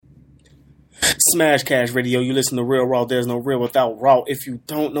Smash Cash Radio. You listen to Real Raw. There's no real without Raw. If you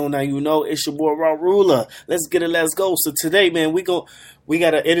don't know, now you know. It's your boy Raw Ruler. Let's get it. Let's go. So today, man, we got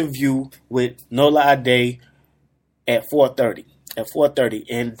an interview with Nola Ade at 4:30.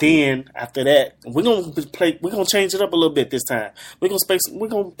 And then after that, we're gonna change it up a little bit this time. We're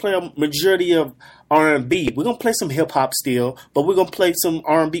gonna play a majority of R&B. We're gonna play some hip hop still, but we're gonna play some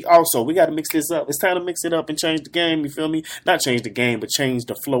R&B also. We gotta mix this up. It's time to mix it up and change the game, you feel me? Not change the game, but change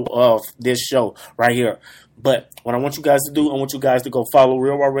the flow of this show right here. But what I want you guys to do, I want you guys to go follow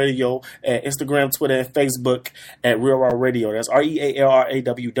Real Raw Radio at Instagram, Twitter, and Facebook at Real Raw Radio. That's REALRAWWR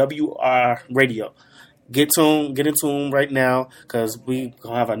Radio. Get into them right now, because we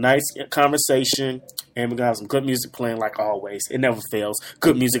gonna have a nice conversation and we're gonna have some good music playing like always. It never fails.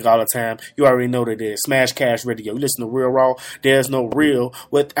 Good music all the time. You already know what it is. Smash Cash Radio. You listen to Real Raw. There's no real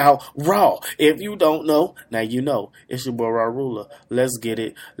without Raw. If you don't know, now you know. It's your boy Raw Ruler. Let's get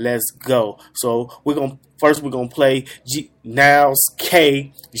it. Let's go. So we're gonna play Niles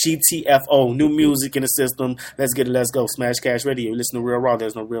K GTFO. New music in the system. Let's get it. Let's go. Smash Cash Radio. You listen to Real Raw.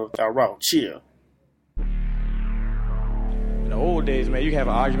 There's no real without Raw. Cheer. In the old days, man, you have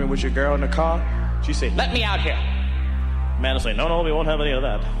an argument with your girl in the car. She say, "Let me out here." Man will say, "No, we won't have any of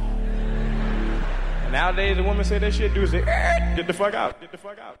that." And nowadays, the woman say that shit, dude say, "Get the fuck out, get the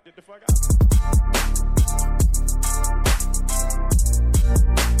fuck out, get the fuck out."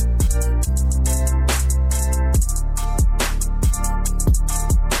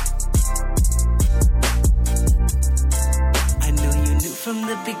 From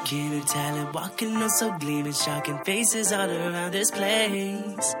the beginning, talent walking on so gleaming, shocking faces all around this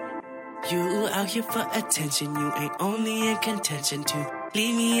place. You out here for attention, you ain't only in contention to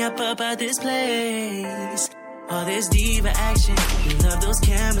leave me up about this place. All this diva action, you love those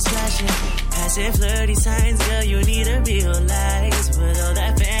cameras flashing, passing flirty signs, girl, you need to realize. With all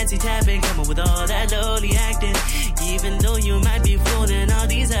that fancy tapping, coming with all that lowly acting, even though you might be fooling all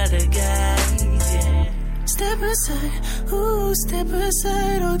these other guys, yeah. Step aside, ooh, step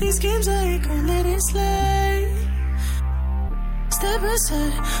aside. All these games, I ain't gon' let it slide. Step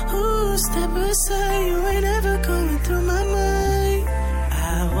aside, ooh, step aside. You ain't ever going through my mind.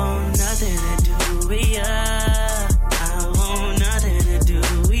 I want nothing to do with ya. I want nothing to do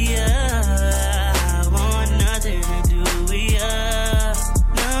with ya. I want nothing to do with ya.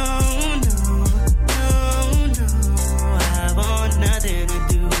 No. I want nothing to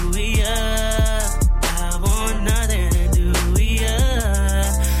do with ya.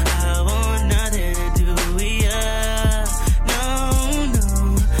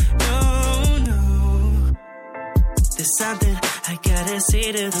 Something I gotta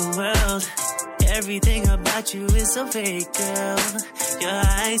say to the world. Everything about you is so fake, girl. Your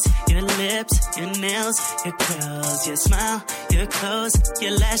eyes, your lips, your nails, your curls, your smile, your clothes,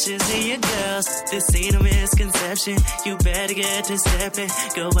 your lashes and your girls. This ain't a misconception. You better get to stepping.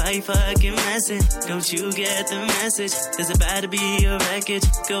 Girl, why you fucking messing? Don't you get the message? There's about to be a wreckage.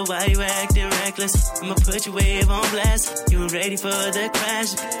 Girl, why you acting reckless? I'ma put your wave on blast. You ready for the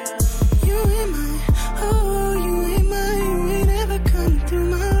crash? You ain't mine. Oh, you ain't mine, you ain't ever come through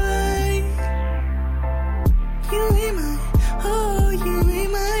my life. You ain't mine, oh, you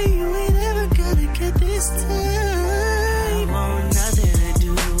ain't mine, you ain't ever gonna get this time. I want nothing to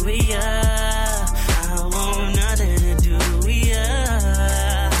do with ya. I want nothing to do with ya.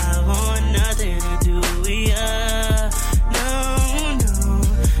 I want nothing to do with ya. No.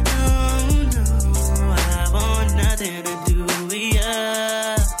 I want nothing to do with ya.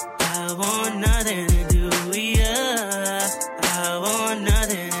 I want nothing to do with ya. I want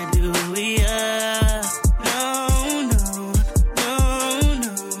nothing to do with ya. No.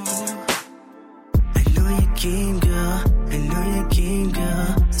 I know you're game, girl. I know you're game, girl.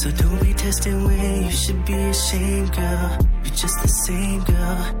 So don't be testing when you should be ashamed, girl. You're just the same,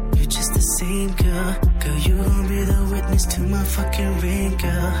 girl. You're just the same, girl. Girl, you gon' be the witness to my fucking ring,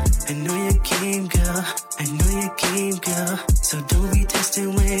 girl. I know you're game, girl. I know you're game, girl. So don't be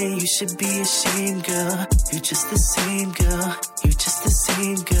testing when you should be ashamed, girl. You're just the same, girl. You're just the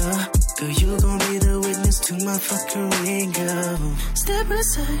same, girl. Girl, you gon' be the witness to my fucking ring, girl. Step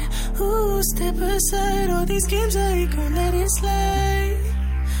aside, ooh, step aside. All these games, I ain't gon' let it slide.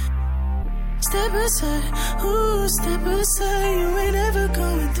 Step aside, ooh, step aside. You ain't ever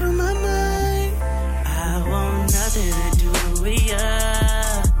going through my mind. I want nothing to do with ya.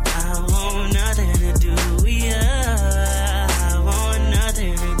 I want nothing to do with ya. I want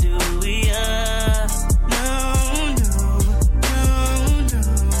nothing to do with ya. No.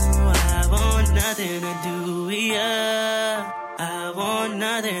 I want nothing to do with ya. I want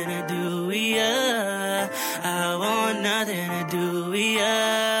nothing to do with ya. I want nothing to do with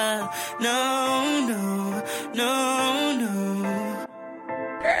ya. no, no, no, no.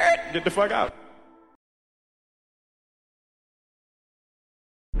 Get the fuck out.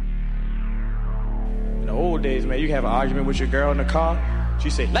 In the old days, man, you can have an argument with your girl in the car. She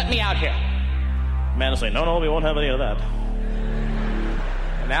say, let me out here. Man will say, no, we won't have any of that.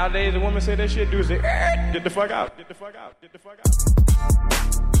 And nowadays, the woman say that shit, dude say, get the fuck out, get the fuck out, get the fuck out.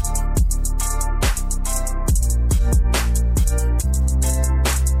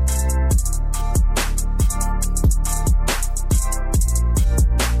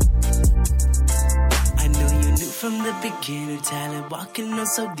 From the beginning, talent walking on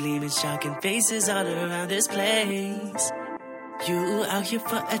so gleaming, shocking faces all around this place. You out here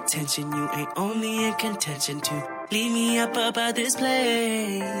for attention, you ain't only in contention to leave me up about this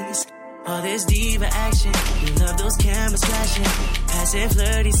place. All this diva action, you love those cameras flashing, passing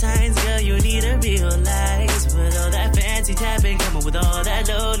flirty signs, girl, you need to realize. With all that fancy tapping, coming with all that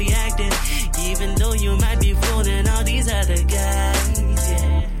lowly acting, even though you might be fooling all these other guys,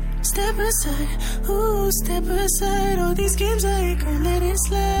 yeah. Step aside, ooh, step aside. All these games, I ain't gon' let it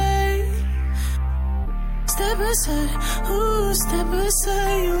slide. Step aside, ooh, step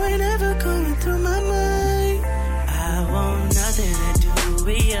aside. You ain't ever going through my mind. I want nothing to do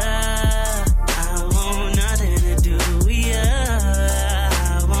with ya. I want nothing to do with ya.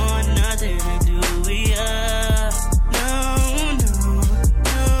 I want nothing to do with ya. No, no,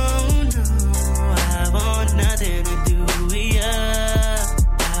 no, no. I want nothing to do with ya.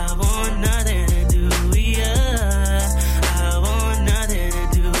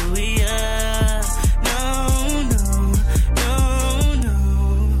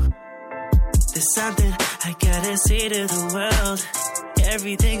 Something I gotta say to the world.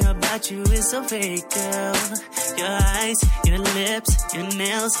 Everything about you is so fake, girl. Your eyes, your lips, your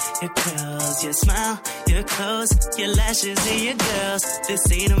nails, your curls, your smile, your clothes, your lashes, and your girls.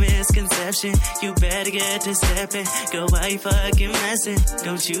 This ain't a misconception. You better get to stepping. Girl, why you fucking messing?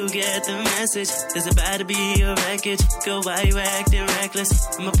 Don't you get the message? There's about to be a wreckage. Girl, why you acting reckless?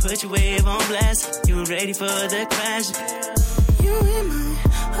 I'ma put your wave on blast. You ain't ready for the crash. You ain't mine,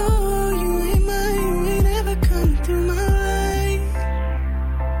 oh, you ain't mine. You ain't ever come through my life.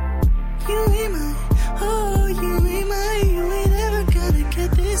 You ain't mine, oh, you ain't mine. You ain't ever gonna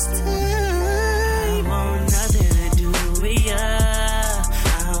get this time. I want nothing to do with ya. I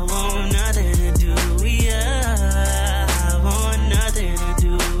want nothing to do with ya. I want nothing to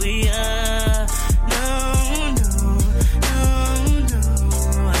do with ya. No, no, no, no.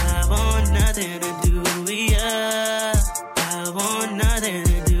 I want nothing to do with ya. I want nothing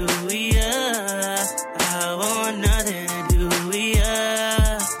to do with ya. I want nothing to do with ya.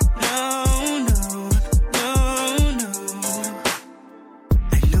 No, no, no, no.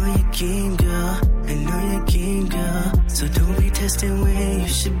 I know you're game, girl. I know you're game, girl. So don't be testing when you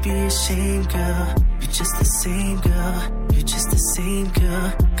should be ashamed, girl. You're just the same, girl. You're just the same,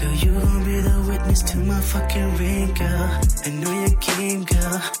 girl. Girl, you gon' be the witness to my fucking ring, girl. I know you're game,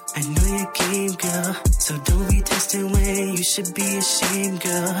 girl. I know you're game, girl. So don't be testing when you should be ashamed,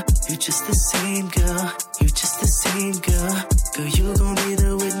 girl. You're just the same, girl. You're just the same, girl. Girl, you gon' be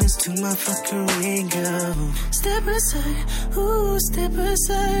the witness to my fucking ring, girl. Step aside, ooh, step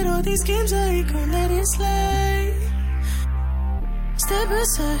aside. All these games, I ain't gon' let it slide. Step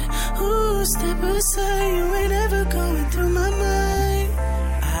aside, ooh, step aside. You ain't ever going through my mind.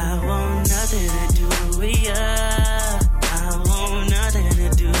 I want nothing to do with ya. I want nothing to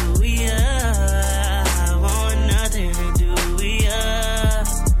do with ya. I want nothing to do with ya.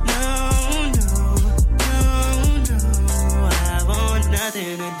 No, no, no, no. I want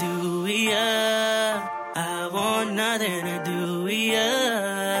nothing to do with ya. I want nothing to do with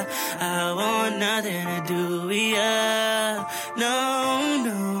ya. I want nothing to do with ya. No,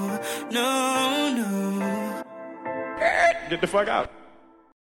 no, no, no. Get the fuck out.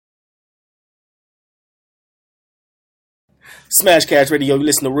 Smash Catch Radio, you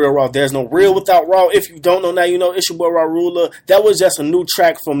listen to Real Raw. There's no real without Raw. If you don't know now, you know. It's your boy Raw Ruler. That was just a new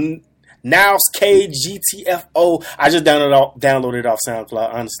track from Now's KGTFO. I just downloaded it off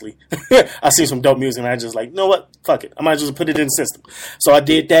SoundCloud, honestly. I see some dope music and I just like, you know what? Fuck it. I might just put it in the system. So I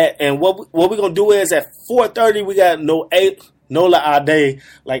did that. And what we're going to do is at 4:30, we got Nola Ade.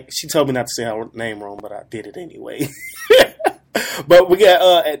 Like, she told me not to say her name wrong, but I did it anyway. But we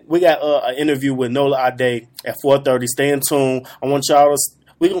got an interview with Nola Ade at 4:30. Stay in tune. I want y'all to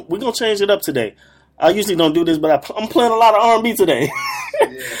we're gonna change it up today. I usually don't do this, but I'm playing a lot of R&B today. Yeah.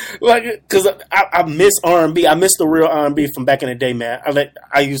 Like, because I miss R&B. I miss the real R&B from back in the day, man.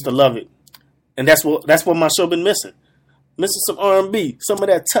 I used to love it, and that's what my show been missing. Missing some R&B, some of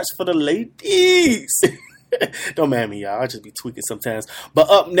that touch for the ladies. Don't mind me, y'all. I just be tweaking sometimes. But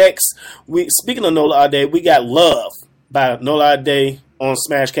up next, speaking of Nola Ade, we got Love by Nola Ade on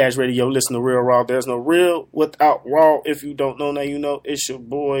Smash Cash Radio. Listen to Real Raw. There's no real without Raw. If you don't know, now you know. It's your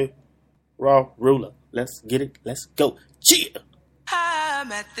boy, Raw Ruler. Let's get it. Let's go. Cheer. I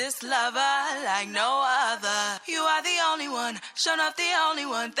met this lover like no other. You are the only one, sure enough the only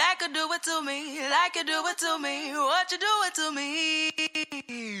one that could do it to me, like you do it to me, what you do it to me.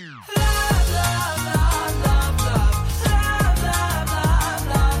 Love, love, love, love, love. Love, love, love,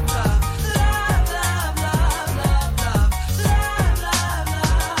 love, love. Love, love, love, love, love. Love, love,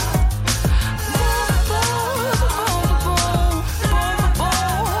 love. Boom, boom, boom, boom, boom, boom,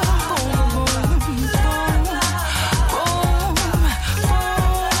 boom.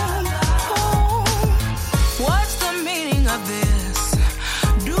 What's the meaning of this?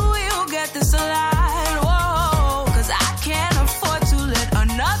 Do you get this a lot? Whoa, 'cause I can't afford to let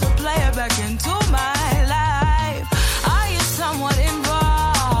another player back into my life. Are you somewhat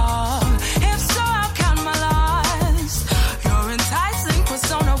involved? If so, I'll count my loss. Your enticing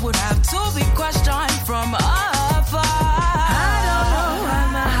persona would have to be questioned from afar. I don't know why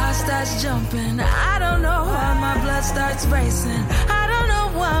my heart starts jumping. I don't know why my blood starts racing. I don't know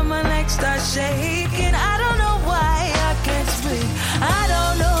why my legs start shaking. I don't know why I can't speak. I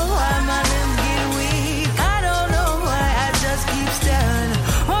don't know why my limbs get weak. I don't know why I just keep staring.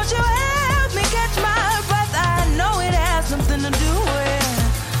 Won't you help me catch my breath? I know it has something to do with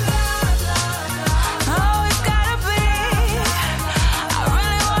love, love, love. Oh, it's gotta be. I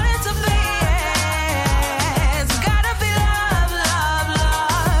really want it to be. It's gotta be love, love,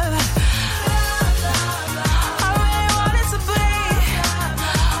 love. Love, love, love. I really want it to be.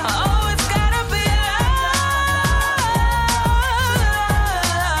 Oh, it's gotta be love,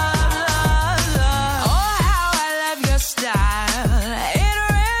 love, love. Oh, how I love your style. It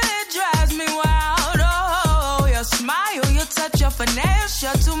really drives me wild. Oh, your smile, your touch, your finesse.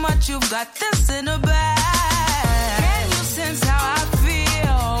 You're too much, you've got this in a bag. Can you sense how I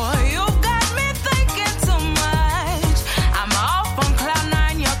feel? You've got me thinking too much. I'm off on cloud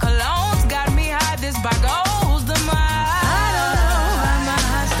nine, your cologne's got me high. This bag holds the mind. I don't know why my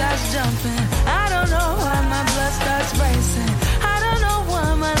heart starts jumping. I don't know why my blood starts racing. I don't know why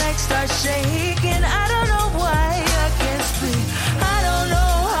my legs start shaking. I don't know why I can't speak. I don't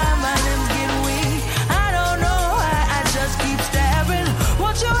know why my limbs get weak. I don't know why I just keep staring.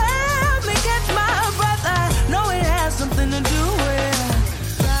 Won't you help me catch my breath? I know it has something to do with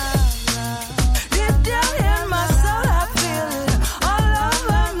love, love. Deep down in my soul I feel it. All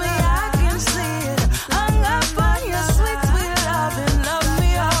over me I can see it. Hung up on your sweet, sweet love and love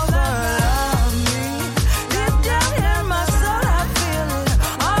me over, love me. Deep down in my soul I feel it.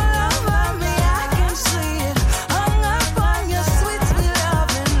 All over me I can see it. Hung up on your sweet, sweet love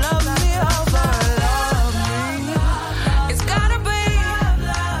and love me over, love me. It's gotta be.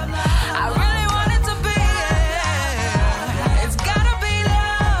 I really want it to be. It's gotta be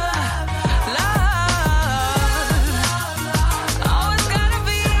love, love. Oh, it's gotta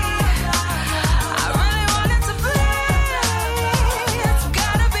be. I really want it to be. It's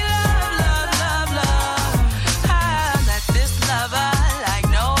gotta be love, love, love, love. I met this lover like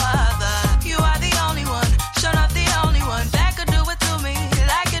no other. You are the only one, sure enough the only one that could do it to me,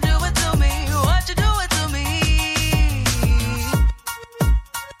 like you do it to me, what you do it to me.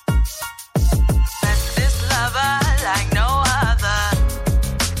 Met this lover like no other.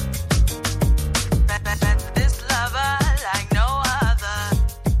 Met this lover like no other.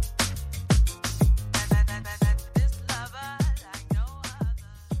 Met this lover like no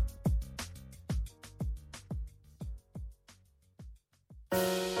other.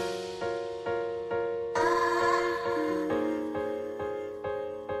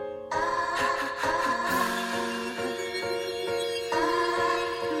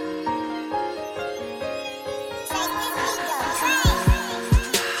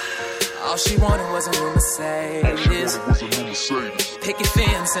 All she wanted was a new Mercedes. Picket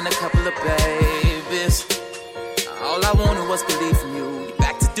fence and a couple of babies. All I wanted was belief from you. You're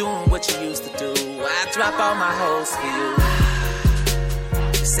back to doing what you used to do. I drop all my hoes for you.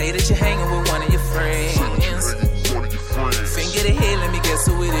 You say that you're hanging with one of your friends. Finger to head, let me guess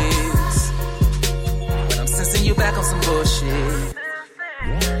who it is. But I'm sensing you back on some bullshit.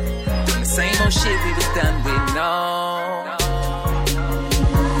 Doing the same old shit we was done with, no.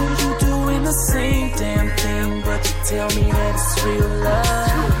 The same damn thing, but you tell me that it's real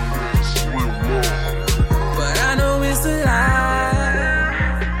love. But I know it's a lie.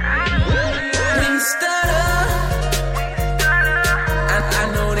 When you stutter, I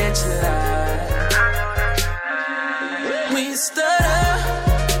know that you lie. When you stutter,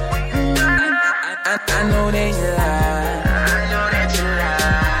 I know that you lie. I know that you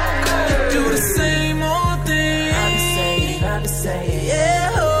lie. You do the same old thing. I be saying, yeah.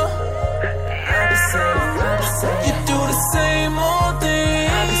 I be saying, you do the same old thing.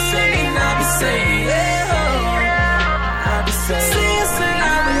 I be saying, yeah. I be saying,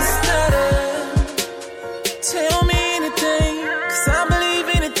 I be stutter. Tell me anything, 'cause I believe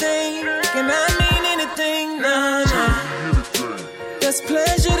anything, and I mean anything, nah. There's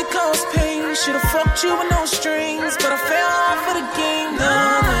pleasure that cause pain. Should've fucked you with no strings, but I fell off for the game,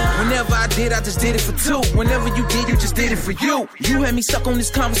 nah. Whenever I did, I just did it for two. Whenever you did, you just did it for you. You had me stuck on this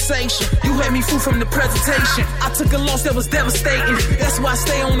conversation. You had me fooled from the presentation. I took a loss that was devastating. That's why I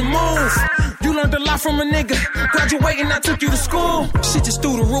stay on the move. You learned a lot from a nigga. Graduating, I took you to school. Shit just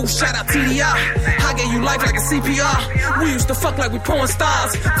through the roof, shout out TDI. I gave you life like a CPR. We used to fuck like we porn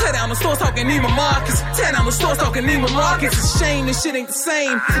stars. Tear down the stores talking Neiman Marcus. Tear down the stores talking Neiman Marcus. It's a shame this shit ain't the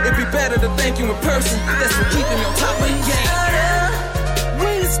same. It'd be better to thank you in person. That's what keeping me on top of the game.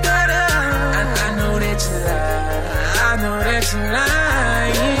 We stutter. I know that you lie. I know that you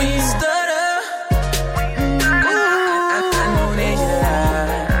lie. We stutter. I know that you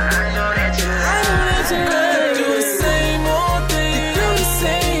lie. I know that you lie. You do the same old thing. You do the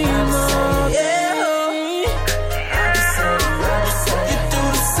same old thing. I be saying, you do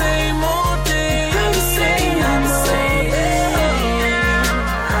the same old thing. You do the same old thing. I be saying, I be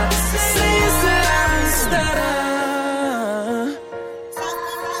stutter.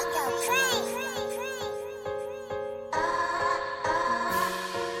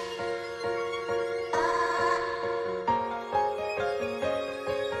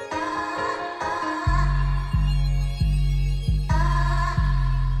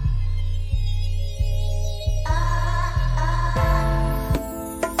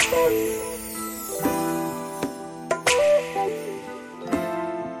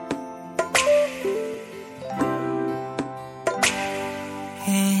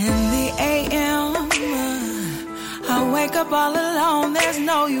 In the AM, I wake up all alone. There's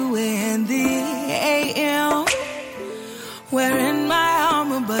no you in the AM. Wearing my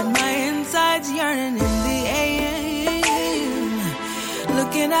armor, but my insides yearning in the AM.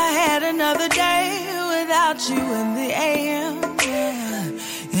 Looking ahead another day without you in the AM.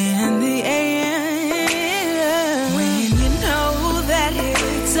 In the AM. When you know that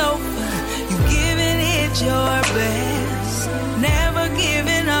it's over, you giving it your best. Never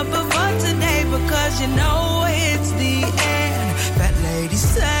giving up before today because you know it's the end. Fat lady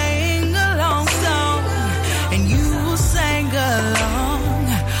sang a long song and you sang along.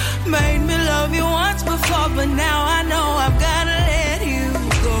 Made me love you once before, but now I know I've gotta let you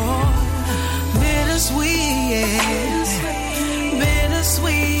go. Bittersweet,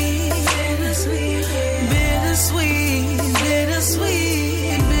 bittersweet, bittersweet, bittersweet,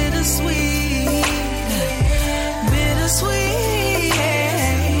 bittersweet, bittersweet, bittersweet,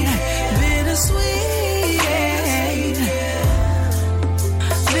 bittersweet,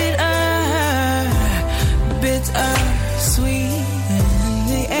 bittersweet. In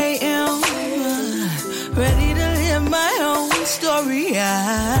the AM, ready to live my own story. I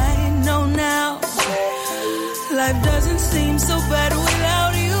know now life doesn't seem so bad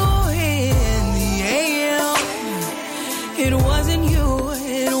without you in the AM. It wasn't you,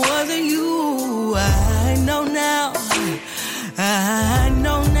 it wasn't you. I know now, I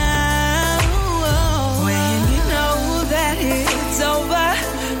know now. When you know that it's over,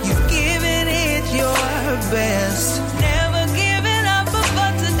 you've given it your best. Never giving up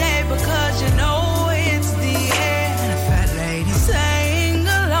before today because you know it's the end. Fat lady sang a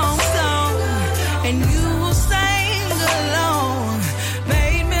long song and you sang along.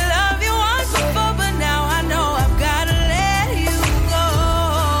 Made me love you once before, but now I know I've gotta let you go.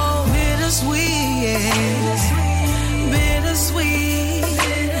 Bittersweet, bittersweet,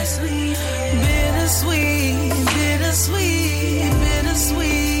 bittersweet, bittersweet, bittersweet,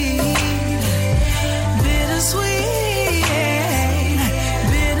 bittersweet, bittersweet,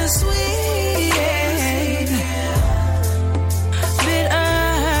 bittersweet,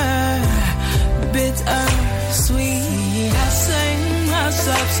 bittersweet. I sang my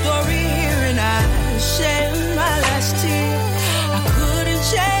sob story here and I shed my last tear. I couldn't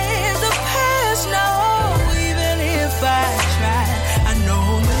change the past, no, even if I tried. I know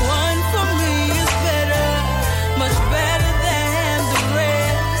the one for me is better.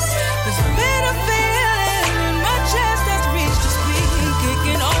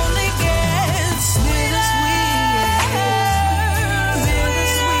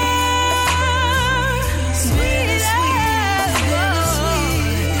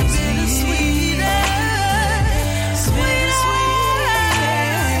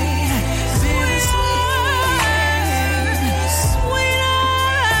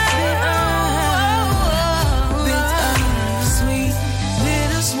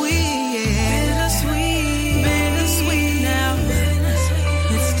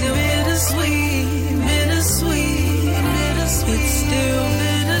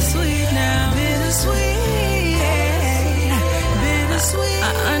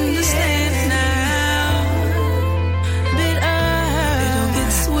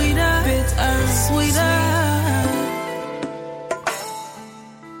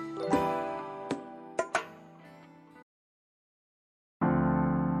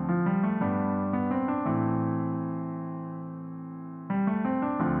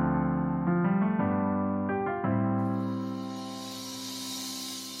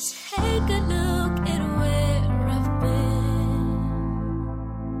 take a look at where I've been.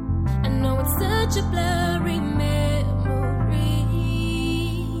 I know it's such a blurry memory.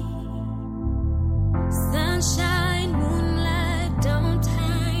 Sunshine, moonlight,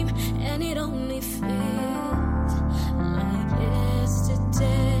 downtime, and it only feels like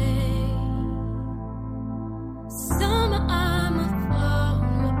yesterday. Summer, I'm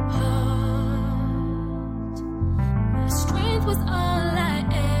falling apart. My strength was all I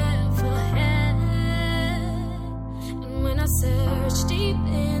ever had, and when I search deep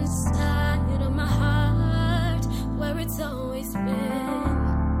inside of my heart, where it's always been,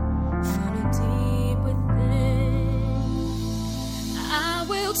 funny deep within, I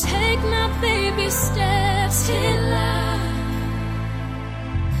will take my baby steps till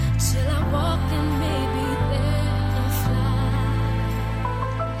I walk and maybe then I'll fly,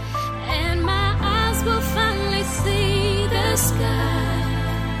 and my eyes will finally see the sky.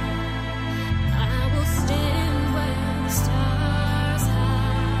 I will stand where the stars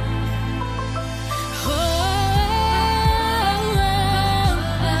hide. Oh,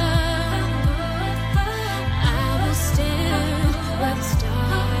 I will stand where the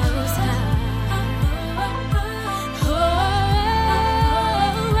stars hide. Oh,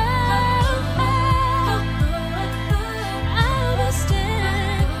 I will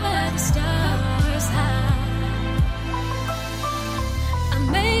stand where the stars hide. I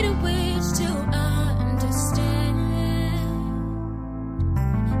made a wish to understand.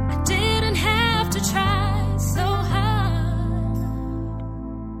 I didn't have to try so hard.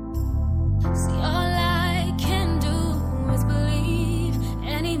 See, all I can do is believe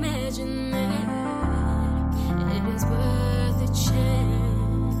and imagine that it is worth a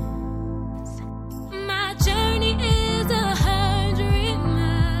chance. My journey is 100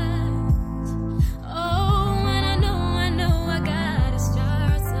 miles. Oh, and I know I gotta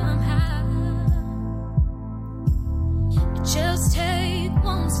start somehow. Just take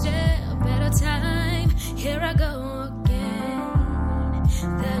one step at a time. Here I go again.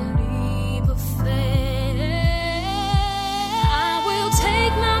 That leap of faith. I will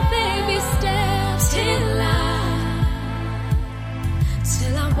take my baby steps till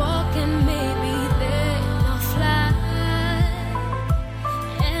I walk and maybe then I'll fly,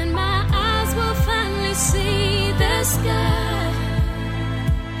 and my eyes will finally see the sky.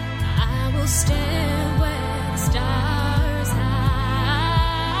 I will stand where the stars hide.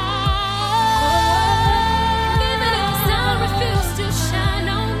 Even if the sun refuses to shine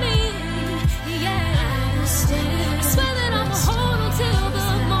on me, yeah, I will stand. I swear that I will hold on till the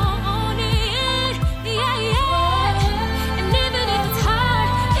morning, yeah, yeah. And even if it's hard,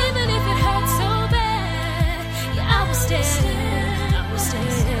 even if it hurts so bad, yeah, I will stand. I will stand. I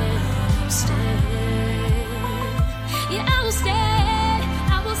will stand. Yeah, I will stand.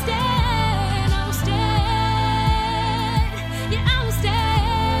 I will stand. I will stand. Yeah, I will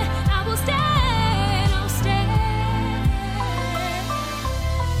stand. I will stand. I will stand.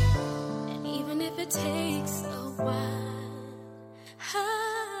 And even if it takes a while,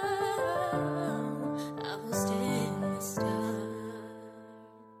 I will stand the stars.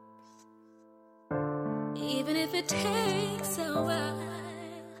 Even if it takes a while,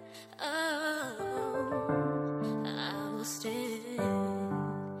 I will stand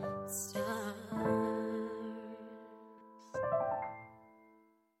stars.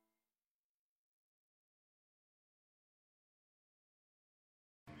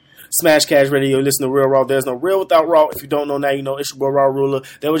 Smash Cash Radio, you listen to Real Raw. There's no real without Raw. If you don't know now, you know. It's your boy Raw Ruler.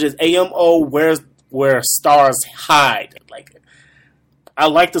 That was just AMO, Where Stars Hide. Like, I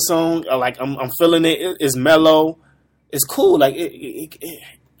like the song. I'm feeling it. It's mellow. It's cool. Like,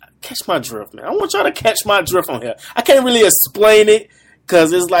 catch my drift, man. I want y'all to catch my drift on here. I can't really explain it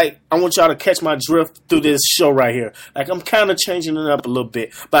because it's like I want y'all to catch my drift through this show right here. Like, I'm kind of changing it up a little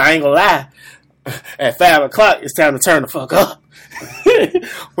bit, but I ain't gonna lie. At 5 o'clock, it's time to turn the fuck up.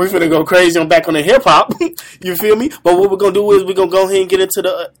 We're finna go crazy on back on the hip hop. You feel me? But what we're gonna do is we're gonna go ahead and get into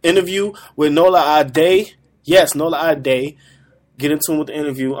the interview with Nola Ade. Yes, Nola Ade. Get in tune with the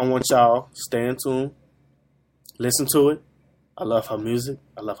interview. I want y'all stay in tune. Listen to it. I love her music.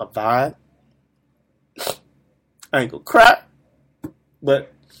 I love her vibe. I ain't gonna cry,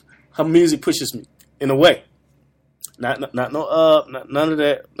 but her music pushes me in a way. None of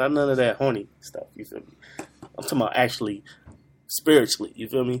that horny stuff. You feel me? I'm talking about actually spiritually. You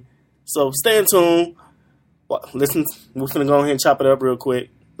feel me? So stay in tune. Listen, we're finna go ahead and chop it up real quick.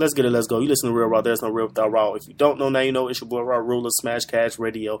 Let's get it. Let's go. You listen to Real Raw. There's no real without Raw. If you don't know now, you know. It's your boy Raw Ruler, Smash Cash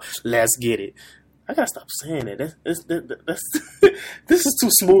Radio. Let's get it. I gotta stop saying it. This is too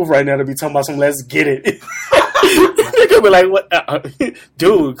smooth right now to be talking about some let's get it. They're gonna be like, "What,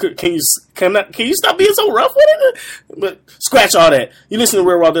 dude? Can you stop being so rough with it?" But scratch all that. You listen to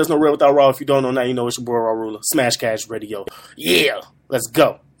Real Raw. There's no real without Raw. If you don't know now, you know it's your boy Raw Ruler. Smash Cash Radio. Yeah, let's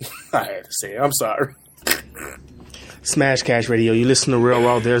go. I had to say it. I'm sorry. Smash Cash Radio. You listen to Real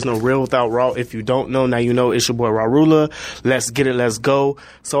Raw. There's no real without Raw. If you don't know now, you know it's your boy Raw Ruler. Let's get it. Let's go.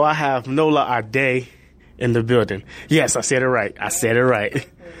 So I have Nola Ade in the building. Yes, I said it right.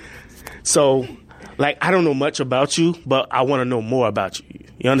 So, like, I don't know much about you, but I want to know more about you.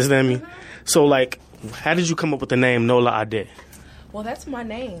 You understand me? So, like, how did you come up with the name Nola Ade? Well, that's my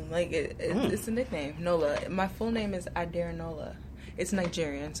name. Like, it's a nickname, Nola. My full name is Adair Nola. It's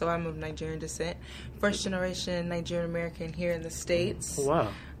Nigerian, so I'm of Nigerian descent. First generation Nigerian American here in the States.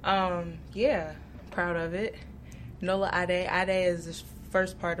 Wow. Yeah, proud of it. Nola Ade. Ade is the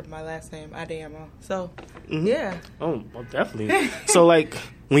first part of my last name, Adeyemo. So, yeah. Oh, well, definitely. So, like,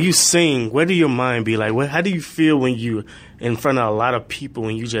 when you sing, where do your mind be? Like, how do you feel when you in front of a lot of people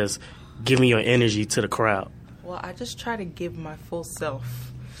and you just giving your energy to the crowd? Well, I just try to give my full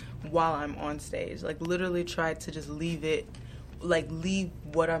self while I'm on stage. Like, literally try to just leave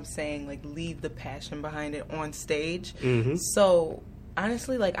what I'm saying, like, leave the passion behind it on stage. So,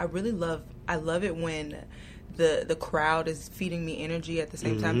 honestly, like, I love it when the crowd is feeding me energy at the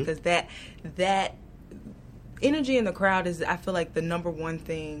same time, because that energy in the crowd is, I feel like, the number one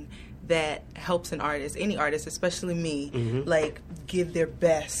thing that helps an artist, any artist, especially me, like, give their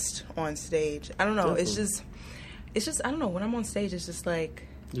best on stage. I don't know. Definitely. It's just I don't know. When I'm on stage, it's just like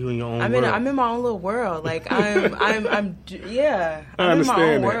you in your own world. I'm in my own little world. Like, I'm in my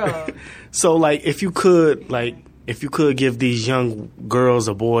own world. So, like, if you could give these young girls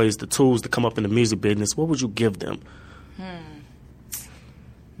or boys the tools to come up in the music business, what would you give them?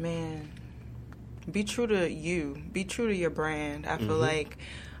 Man, be true to you. Be true to your brand. I feel like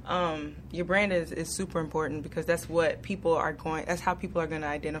your brand is super important, because that's what that's how people are going to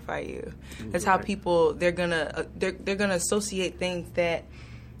identify you. That's how people, they're going to associate things that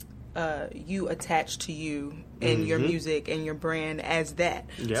you attach to you and your music and your brand as that.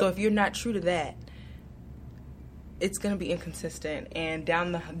 Yep. So if you're not true to that, it's going to be inconsistent, and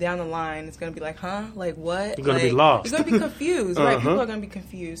down the line, it's going to be like, huh? Like, what? You're going to be lost. You're going to be confused, right? People are going to be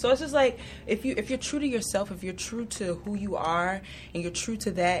confused. So it's just like, if you're true to yourself, if you're true to who you are, and you're true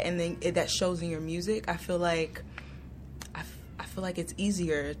to that, and then that shows in your music, I feel like it's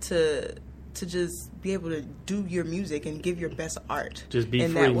easier to just be able to do your music and give your best art. Just be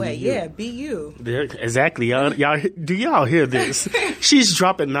in free that way. Yeah, be you. Exactly. Y'all, do y'all hear this? She's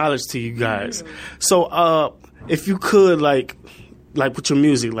dropping knowledge to you guys. So, if you could, like with your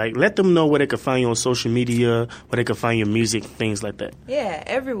music, like, let them know where they can find you on social media, where they can find your music, things like that. Yeah,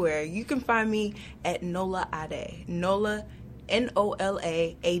 everywhere. You can find me at Nola Ade. Nola,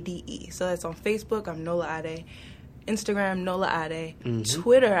 NOLAADE. So that's on Facebook. I'm Nola Ade. Instagram, Nola Ade.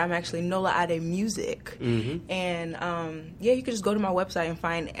 Twitter, I'm actually Nola Ade Music. And you can just go to my website and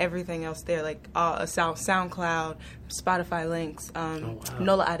find everything else there, like SoundCloud, Spotify links,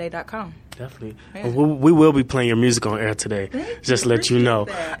 NolaAde.com. Definitely. Yeah. We will be playing your music on air today. Just to let you know.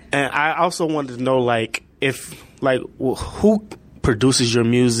 That. And I also wanted to know, like, who produces your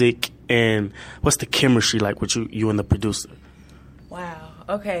music, and what's the chemistry like with you and the producer? Wow.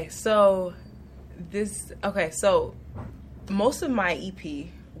 Okay, so most of my EP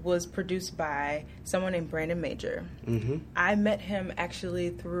was produced by someone named Brandon Major. I met him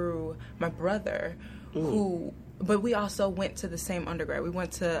actually through my brother, but we also went to the same undergrad. We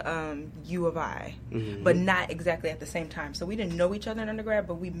went to U of I, but not exactly at the same time. So we didn't know each other in undergrad,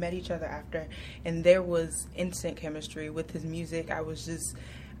 but we met each other after, and there was instant chemistry with his music. I was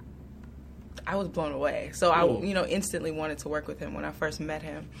blown away. So I instantly wanted to work with him when I first met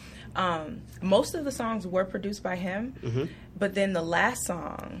him. Most of the songs were produced by him, but then the last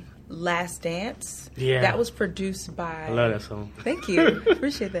song, Last Dance, that was produced by... I love that song. Thank you.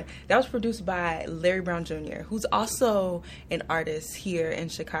 Appreciate that. That was produced by Larry Brown Jr., who's also an artist here in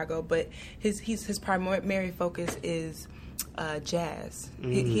Chicago, but his primary focus is jazz.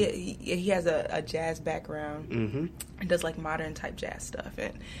 He has a jazz background and does, like, modern type jazz stuff,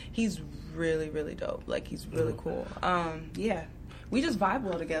 and he's really, really dope. Like, he's really cool. We just vibe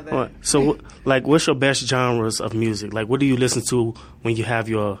well together. Right. So, like, what's your best genres of music? Like, what do you listen to when you have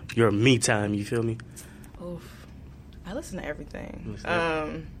your me time? You feel me? Oof. I listen to everything.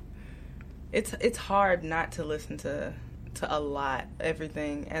 It's hard not to listen to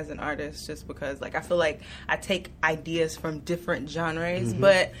everything as an artist, just because, like, I feel like I take ideas from different genres,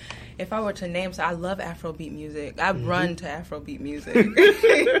 but if I were to name, so I love Afrobeat music. I run to Afrobeat music.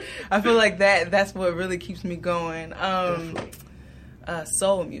 I feel like that's what really keeps me going.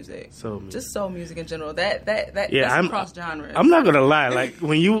 soul music. Just soul music in general. That's cross genres. I'm not gonna lie. Like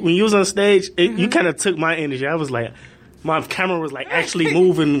when you was on stage, you kind of took my energy. I was like, my camera was like actually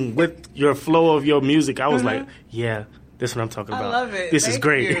moving with your flow of your music. I was like, yeah, this is what I'm talking about. I love it. This is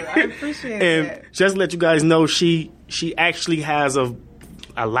great. You. I appreciate and it. Just to let you guys know, she actually has a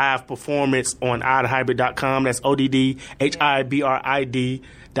live performance on oddhybrid.com. That's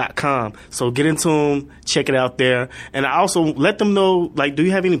ODDHIBRID.com. So get into them, check it out there. And I also let them know, like, do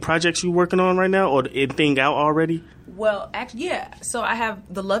you have any projects you're working on right now or anything out already? Well, actually, yeah. So I have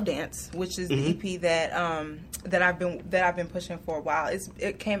the Love Dance, which is the EP that I've been pushing for a while.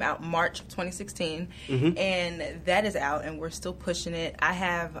 It came out March of 2016, and that is out, and we're still pushing it. I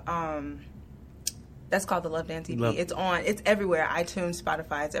have that's called the Love Dance EP. It's everywhere: iTunes,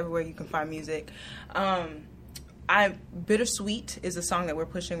 Spotify. It's everywhere you can find music. Bittersweet is a song that we're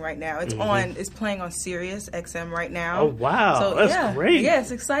pushing right now. It's playing on Sirius XM right now. Oh wow, so, that's great. Yeah,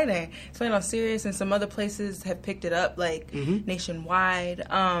 it's exciting. It's playing on Sirius, and some other places have picked it up, like nationwide.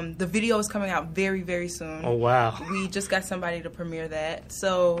 The video is coming out very, very soon. Oh wow. We just got somebody to premiere that.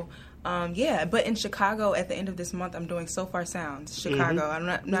 So but in Chicago at the end of this month I'm doing So Far Sounds, Chicago. I'm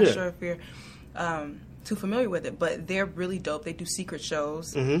not sure if you're too familiar with it, but they're really dope. They do secret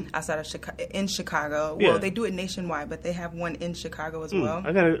shows outside of Chicago. Yeah. Well, they do it nationwide, but they have one in Chicago as well.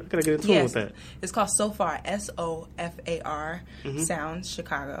 I gotta get in tune with that. It's called So Far, SOFAR, Sounds,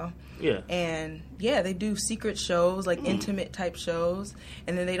 Chicago. Yeah. And they do secret shows, like intimate type shows,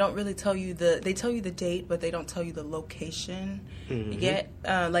 and then they don't really tell you they tell you the date, but they don't tell you the location yet,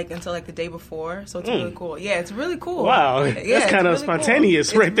 until like the day before. So it's really cool. Yeah, it's really cool. Wow, that's kind of really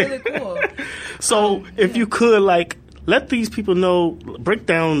spontaneous, cool. Right there. It's really cool. So if you could, like, let these people know, break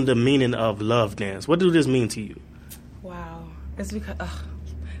down the meaning of Love Dance. What does this mean to you? Wow, it's because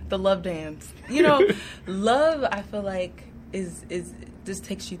the Love Dance. Love, I feel like is just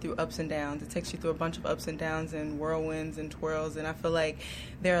takes you through ups and downs. It takes you through a bunch of ups and downs and whirlwinds and twirls. And I feel like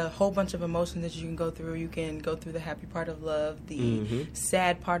there are a whole bunch of emotions that you can go through. You can go through the happy part of love, the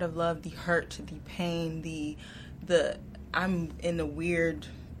sad part of love, the hurt, the pain, the I'm in the weird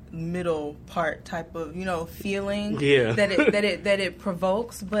middle part type of feeling that it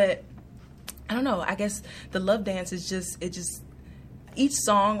provokes. But I don't know. I guess the Love Dance is just each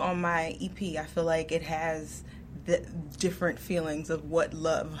song on my EP. I feel like it has the different feelings of what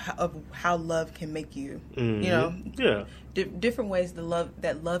love, of how love can make you, different ways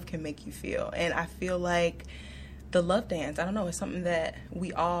that love can make you feel. And I feel like the Love Dance, I don't know, it's something that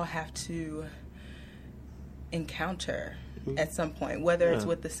we all have to encounter at some point, whether it's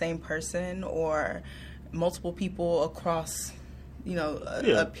with the same person or multiple people across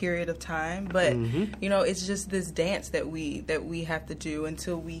a period of time. But it's just this dance that we have to do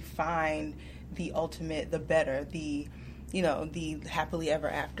until we find the ultimate, the better, the happily ever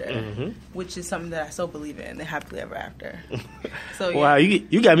after, which is something that I so believe in, the happily ever after. So wow,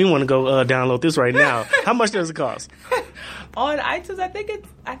 you got me want to go download this right now. How much does it cost? On iTunes, I think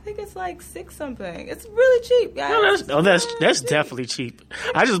it's like $6 something. It's really cheap, guys. That's definitely cheap.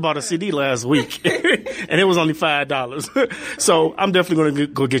 I just bought a CD last week, and it was only $5. So I'm definitely going to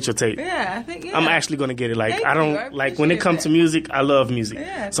go get your tape. Yeah, I think. Yeah. I'm actually going to get it. Like I don't like when it comes to music. I love music,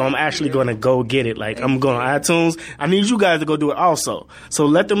 so I'm actually going to go get it. Like I'm going on iTunes. I need you guys to go do it also. So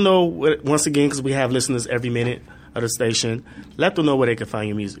let them know once again, because we have listeners every minute of the station. Let them know where they can find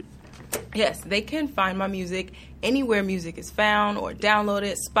your music. Yes, they can find my music anywhere music is found or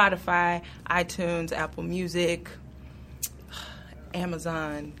downloaded: Spotify, iTunes, Apple Music,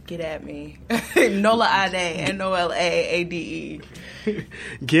 Amazon. Get at me. Nola Ade, NOLAADE.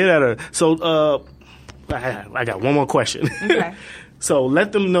 Get at her. So I got one more question. Okay. So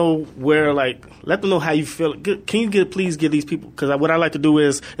let them know let them know how you feel. Can you please give these people, because what I like to do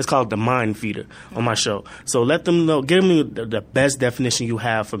is, it's called the Mind Feeder on my show. So let them know, give me the best definition you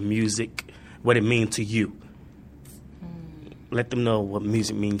have for music, what it means to you. Let them know what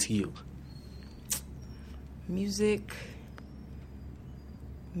music means to you. Music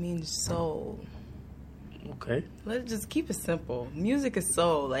means soul. Okay. Let's just keep it simple. Music is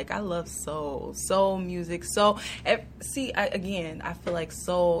soul. Like, I love soul. Soul music. Soul. See, I feel like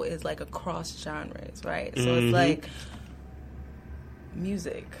soul is like across genres, right? So it's like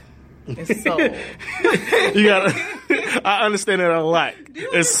music. It's soul. I understand that a lot.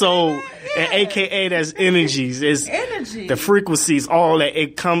 It's soul, and AKA that's energies. It's energy. The frequencies, all that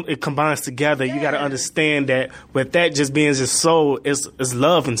it combines together. You got to understand that with that just being just soul, it's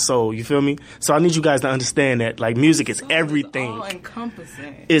love and soul. You feel me? So I need you guys to understand that, like, music is everything. All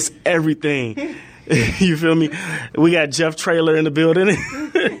encompassing. It's everything. You feel me? We got Jeff Trailer in the building.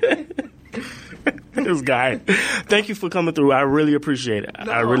 This guy. Thank you for coming through. I really appreciate it.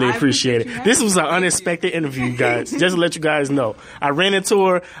 No, I really I appreciate appreciate it. you This was an having me. unexpected interview, guys. Just to let you guys know. I ran into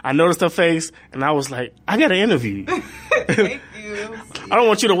her, I noticed her face, and I was like, I got to interview you. Thank you. I don't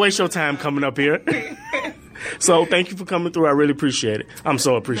want you to waste your time coming up here. So thank you for coming through. I really appreciate it. I'm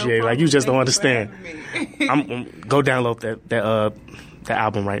so appreciative. Like, you just don't understand. I'm go download that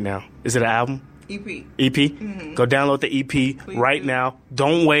album right now. Is it an album? EP. EP? Go download the EP right do. now.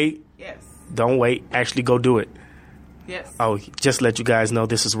 Don't wait. Yes. Don't wait. Actually go do it. Yes. Oh, just let you guys know,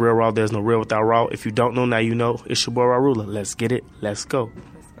 this is Real Raw. There's no real without Raw. If you don't know, now you know. It's your boy Raw Ruler. Let's get it. Let's go.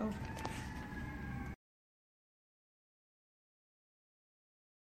 Let's go.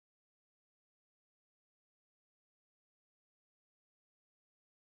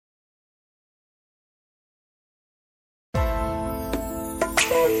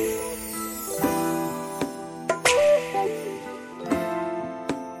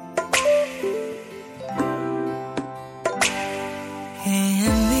 In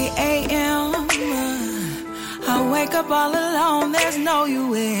the AM, I wake up all alone. There's no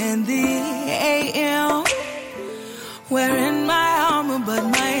you in the AM. Wearing my armor, but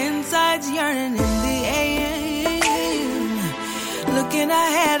my insides yearning in the AM. Looking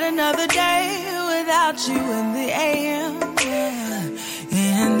ahead another day without you in the AM.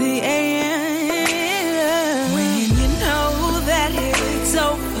 In the AM. When you know that it's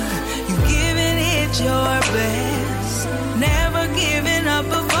over, you're giving it your best. Never giving up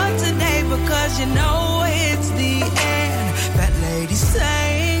before today because you know it's the end. That lady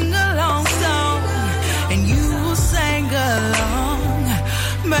sang a long song and you sang along.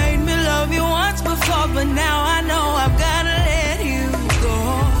 Made me love you once before, but now I know I've gotta let you go.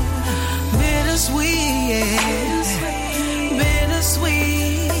 Bittersweet, yeah.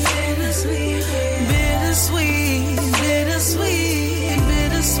 Bittersweet, bittersweet, bittersweet, bittersweet,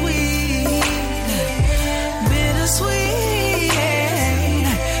 bittersweet, bittersweet,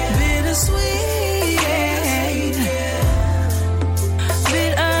 bittersweet,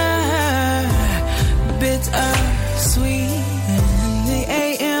 bittersweet. In the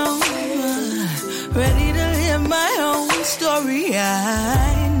AM, ready to live my own story.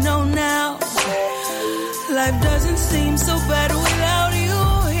 I know now life doesn't seem so bad without you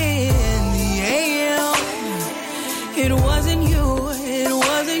in the AM. It wasn't you, it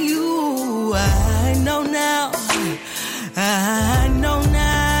wasn't you. I know now, I know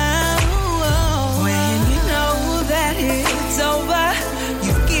now. When you know that it's over,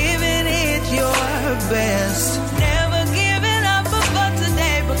 you've given it your best. Never giving up before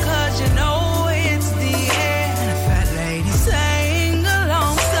today because you know it's the end. Fat lady sang a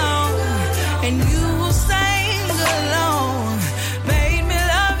long song and you sang along. Made me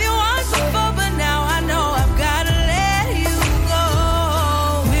love you once before, but now I know I've gotta let you go.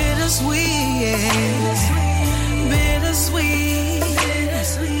 Bittersweet, yeah. Bittersweet,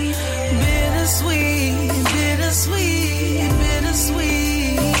 bittersweet, bittersweet, bittersweet, bittersweet,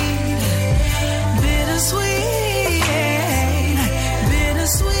 bittersweet,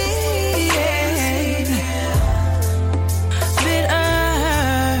 bittersweet,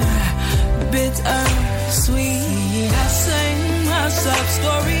 bittersweet. I sang my sob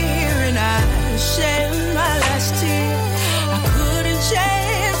story here and I shed my last tear. I couldn't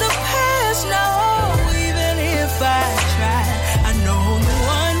change the past, no, even if I tried. I know the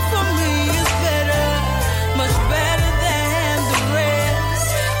one for me is better, much better than the rest.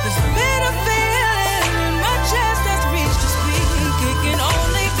 This bitter feeling in my chest that's reached its peak. It can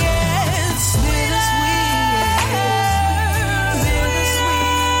only get bittersweet,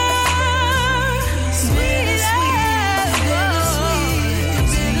 bittersweet, bittersweet, bittersweet,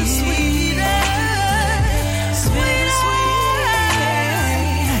 bittersweet.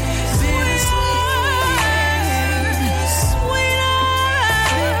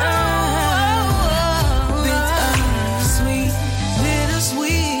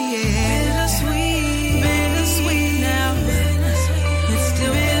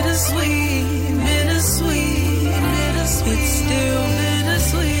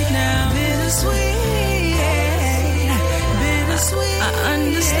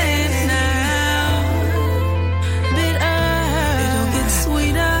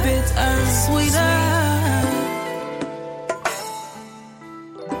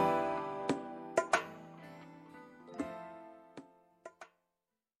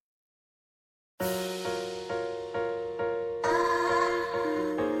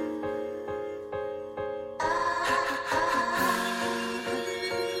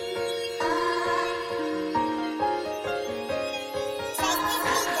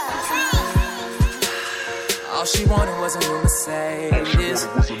 All she wanted was a new Mercedes.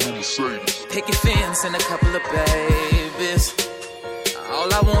 Picket fence and a couple of babies.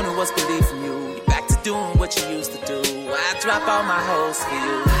 All I wanted was belief from you. You're back to doing what you used to do. I drop all my hoes for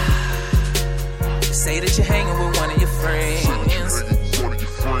you. You say that you're hanging with one of your friends.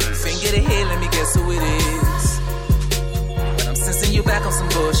 Finger to head, let me guess who it is. But I'm sensing you back on some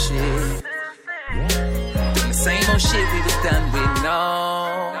bullshit. Doing the same old shit we was done with, no.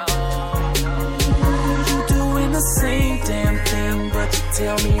 You doing the same damn thing, but you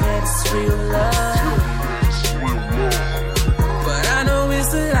tell me that it's real love. But I know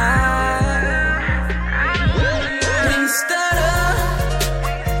it's a lie. When you stutter,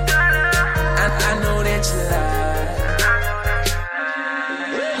 I know that you lie.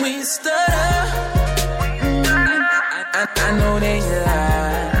 When you stutter, I know that you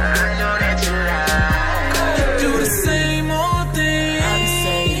lie. You do the same old thing.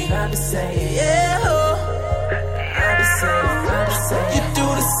 I be saying, yeah. I be saying, you do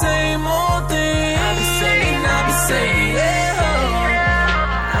the same old thing. I be saying, yeah.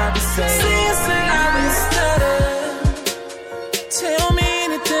 Say I will stutter. Tell me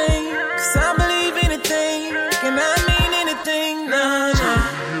anything, 'cause I believe anything. Can I mean anything? Nah.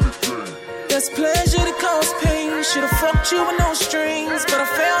 There's pleasure that cause pain. Should've fucked you with no strings, but I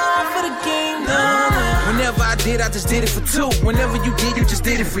fell off for the game. Nah. Whenever I did, I just did it for two. Whenever you did, you just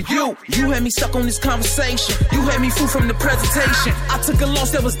did it for you. You had me stuck on this conversation. You had me fool from the presentation. I took a loss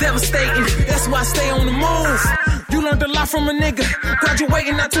that was devastating. That's why I stay on the move. You learned a lot from a nigga.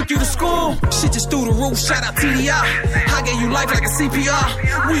 Graduating, I took you to school. Shit just through the roof, shout out TDI. I gave you life like a CPR.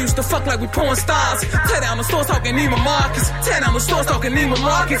 We used to fuck like we porn stars. Tear down the stores talking Neiman Marcus. Tear down the stores talking Neiman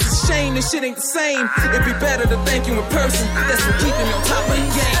Marcus. It's a shame this shit ain't the same. It'd be better to thank you in person. That's for keeping me on top of the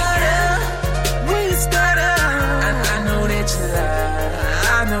game. We stutter. I know that you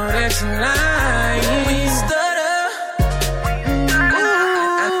lie. I know that you lie. We stutter.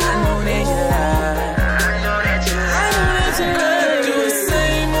 I know that you lie. Do the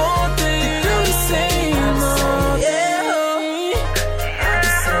same old thing. Do the same old, yeah.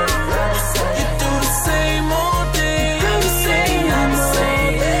 You do the same old thing. Do the same old,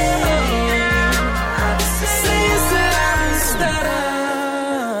 yeah. Say that I will stutter.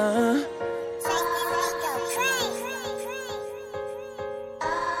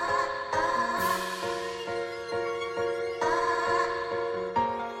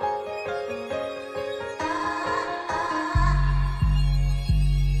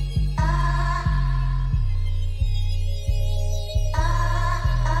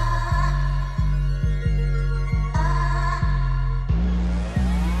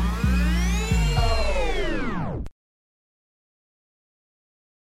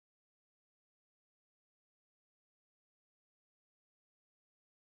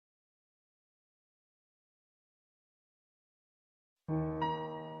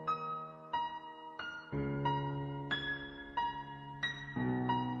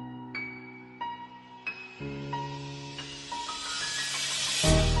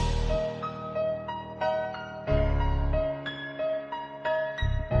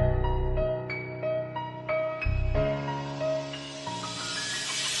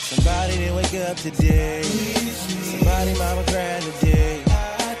 Somebody didn't wake up today. Somebody mama cried today.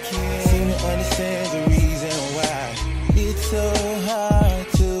 I can't seem to understand the reason why it's so hard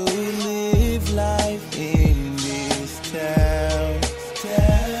to live life in this town.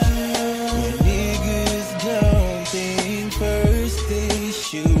 When niggas don't think first, they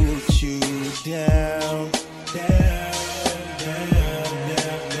shoot you down.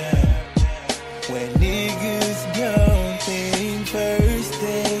 When niggas don't think first,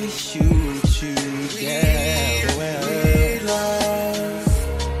 they shoot you down. Well,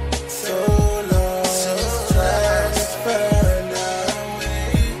 so long, trying to find our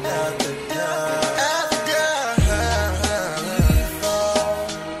way out the dark. We fall,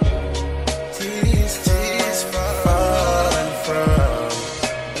 tears falling from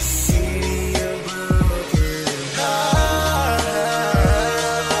a sea of broken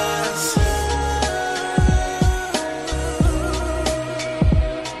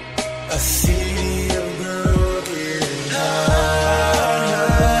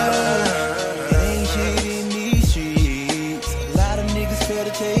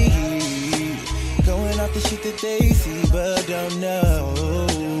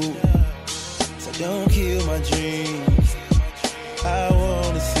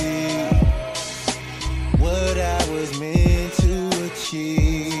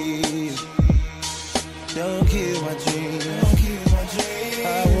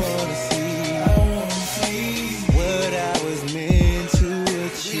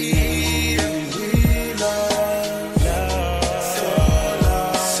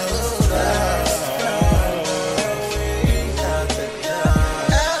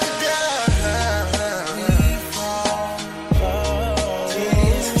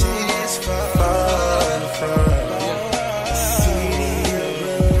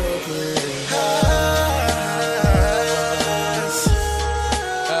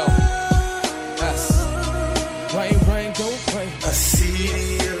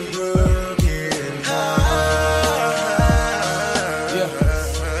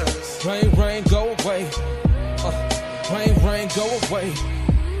away.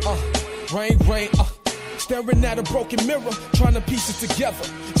 Rain, staring at a broken mirror, trying to piece it together.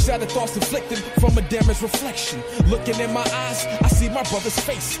 Shattered thoughts inflicted from a damaged reflection. Looking in my eyes, I see my brother's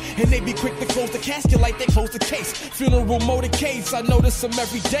face, and they be quick to close the casket like they close the case. Funeral motorcades, I notice them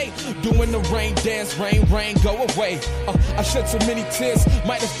every day. Doing the rain dance, rain, go away. I shed so many tears,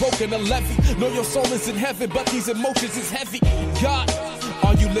 might have broken a levee. Know your soul is in heaven, but these emotions is heavy. God,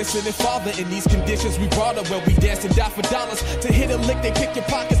 are you listening, Father? In these conditions we brought up, where we dance and die for dollars. To hit a lick, they pick your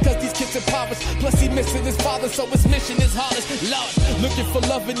pockets, cause these kids impoverished. Plus he missing his father, so his mission is hardest. Lord, looking for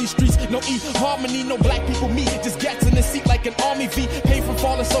love in these streets. No harmony, no black people meet. Just gats in the seat like an army V. Pain from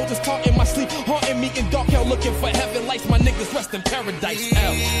fallen soldiers caught in my sleep. Haunting me in dark hell, looking for heaven lights. My niggas rest in paradise.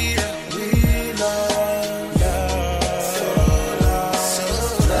 We love,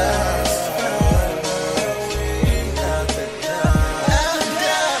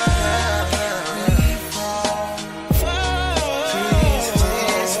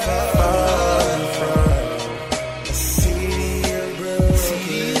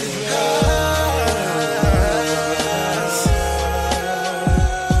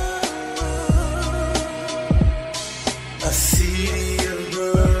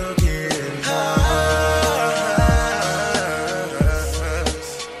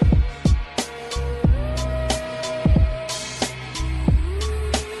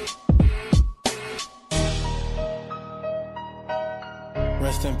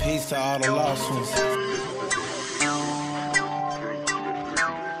 rest in peace to all the lost ones.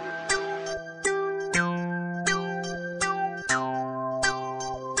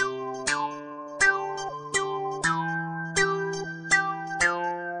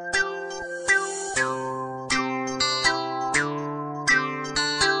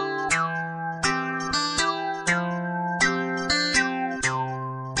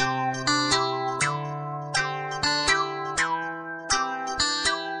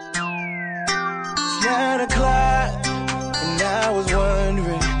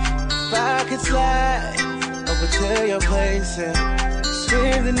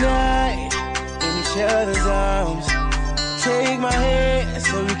 Spend the night in each other's arms. Take my hand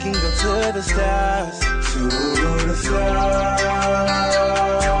so we can go to the stars. To the stars.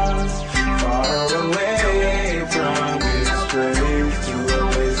 Far away from this place. To a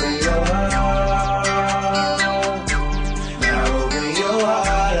place in your heart. Now open your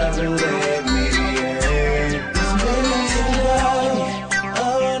heart up and let me in. Just make love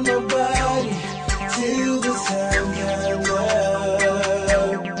on nobody till the sun comes up.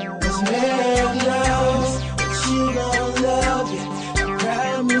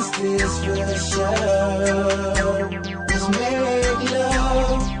 This for sure. Let's make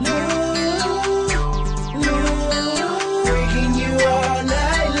love, freaking you all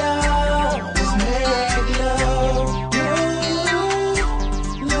night long. Let's make love,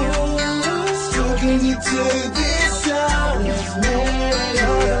 stroking you to this song. Let's make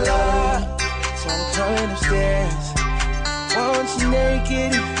love. So I'm coming upstairs, want you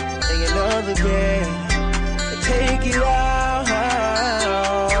naked, laying on the bed. Take it out.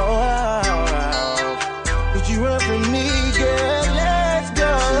 Run from me, girl, let's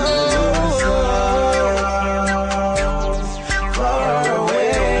go. Far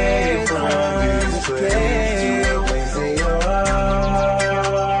away from this place in your heart.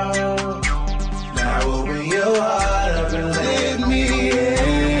 Now open your heart up and let me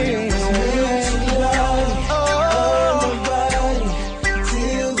in. Make love on my body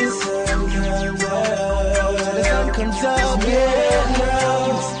till the sun comes up. Till the sun comes up, get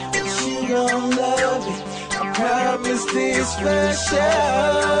love, but you gon' love it. Promise this special.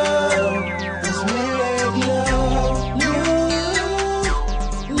 Let's make love,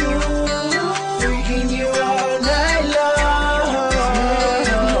 freaking you all night long.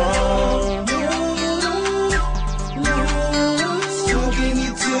 Stroking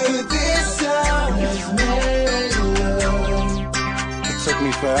you to this song. Let's make love. It took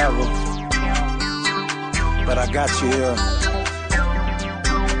me forever, but I got you here.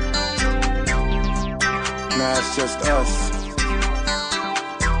 Now it's just us.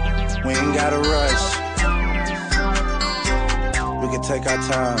 We ain't gotta rush. We can take our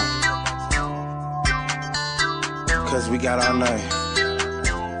time, 'cause we got all night.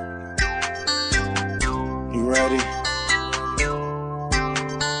 You ready?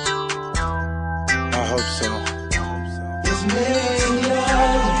 I hope so. Let's make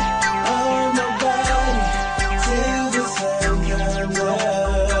love on my body till the sun comes up.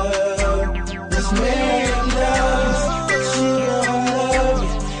 Let's make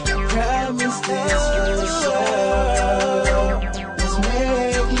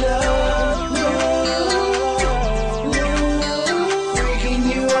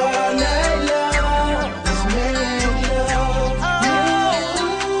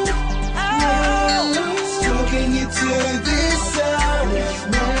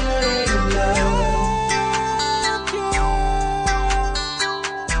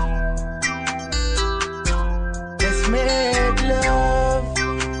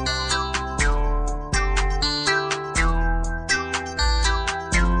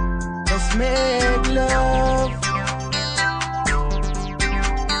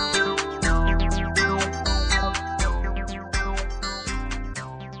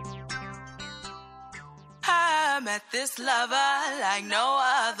met this lover like no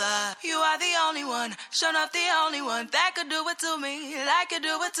other. You are the only one, sure enough the only one that could do it to me, like you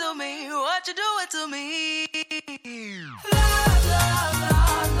do it to me, what you do it to me. Love, love,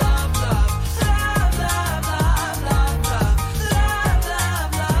 love, love, love. Love, love, love, love, love. Love,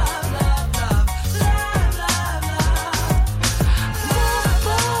 love, love, love, love. Love, love, love.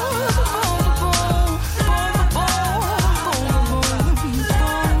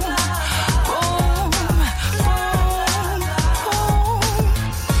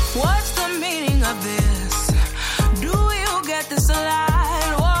 What's the meaning of this? Do you get this a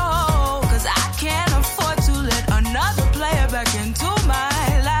lot? Whoa, 'cause I can't afford to let another player back into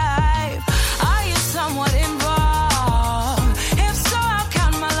my life. Are you somewhat involved? If so, I'll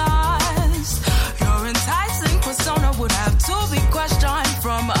count my loss. Your enticing persona would have to be questioned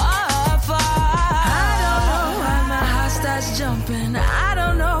from afar. I don't know why my heart starts jumping. I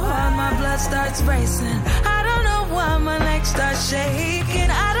don't know why my blood starts racing. I don't know why my legs start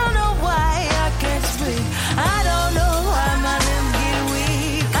shaking. I don't know why I can't speak. I don't know why my limbs get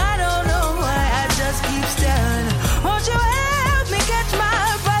weak. I don't know why I just keep staring. Won't you help me catch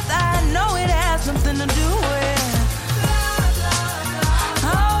my breath? I know it has something to do with love, love,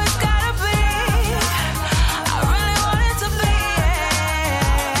 love. Oh, it's gotta be. I really want it to be.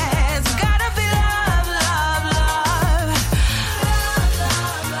 It's gotta be love, love, love. Love,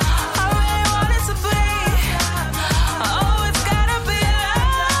 love, love. I really want it to be. Oh, it's gotta be love.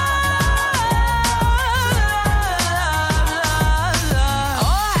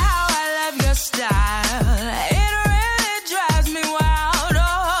 Oh, how I love your style. It really drives me wild.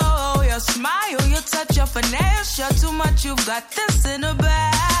 Oh, your smile, your touch, your finesse. You're too much, you've got this in a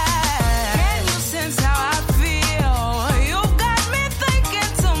bag. Can you sense how I feel? You've got me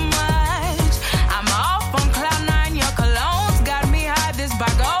thinking too much. I'm off on cloud nine, your cologne's got me high. This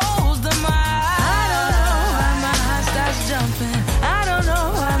bag holds the mind. I don't know why my heart starts jumping. I don't know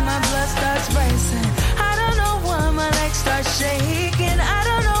why my blood starts racing. I don't know why my legs start shaking. I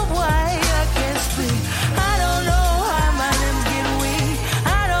don't know why I can't speak. I don't know why my limbs get weak. I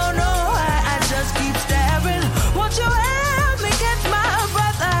don't know why I just keep staring. Won't you help me catch my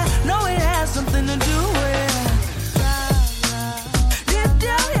breath? I know it has something to do with deep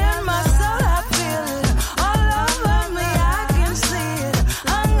down in my soul, I feel it. All over me, I can see it.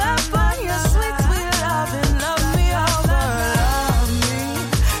 Hung up on your sweet, sweet love and love me over, love me.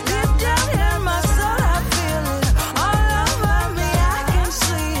 Deep down in my soul, I feel it. All over me, I can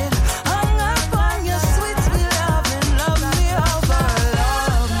see it. Hung up on your sweet, sweet love and love me over,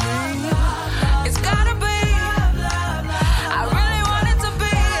 love me. It's gotta be. I really want it to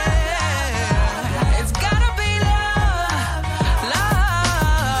be. It's gotta be love,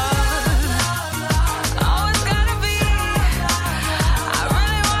 love. Oh, it's gotta be. I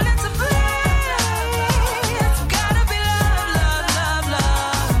really want it to be. It's gotta be love, love, love,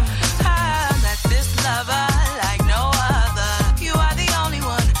 love. I met this lover like no other. You are the only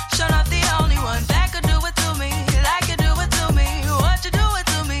one, sure enough the only one that could do it to me, like you do it to me, what you do it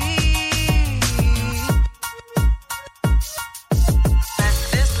to me. Met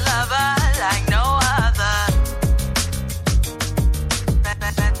this lover like no other. Met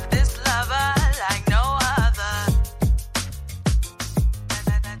this lover like no other. Met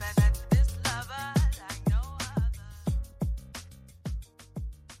this lover like no other.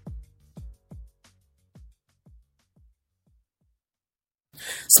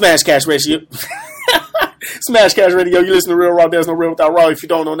 Smash Cash Radio. Smash Cash Radio. You listen to Real Raw. There's no real without Raw. If you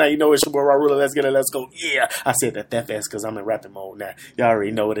don't know now, you know it's your boy Raw Ruler. Let's get it. Let's go. Yeah. I said that fast because I'm in rapping mode now. Y'all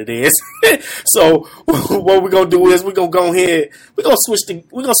already know what it is. So what we're gonna do is we're gonna go ahead. We're gonna switch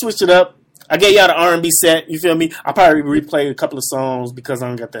it up. I gave y'all the R&B set. You feel me? I probably replay a couple of songs because I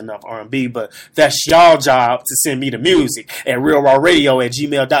don't got that enough R&B. But that's y'all job to send me the music at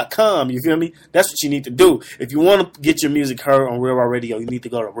realrawradio@gmail.com. You feel me? That's what you need to do. If you want to get your music heard on Real Raw Radio, you need to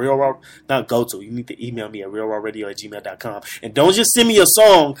go to you need to email me at realrawradio@gmail.com. And don't just send me a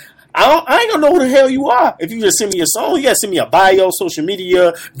song. I ain't gonna know who the hell you are. If you just send me a song, you gotta send me a bio, social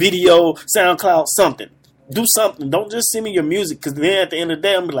media, video, SoundCloud, something. Do something. Don't just send me your music, because then at the end of the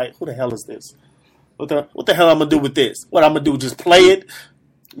day, I'm be like, who the hell is this? What the hell I'm gonna do with this? What I'm gonna do? Just play it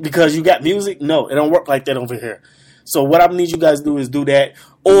because you got music? No, it don't work like that over here. So what I need you guys to do is do that,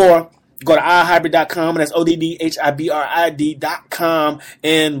 or go to oddhybrid.com, and that's oddhybrid.com,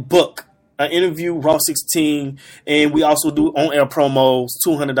 and book an interview, Raw 16, and we also do on-air promos,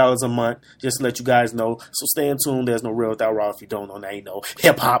 $200 a month, just to let you guys know. So stay in tune. There's no Real Without Raw. If you don't know, now you know.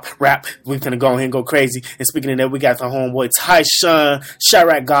 Hip-hop, rap, we're going to go ahead and go crazy. And speaking of that, we got the homeboy Tyshawn,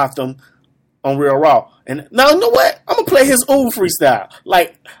 Chirac Gotham, on Real Raw. And now you know what? I'm gonna play his old freestyle.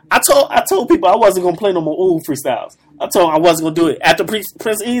 Like I told people I wasn't gonna play no more old freestyles. I told them I wasn't gonna do it. After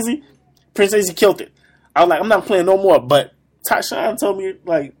Prince Easy killed it. I was like, I'm not playing no more. But Tyshawn told me,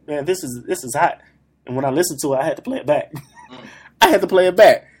 like, man, this is hot. And when I listened to it, I had to play it back. I had to play it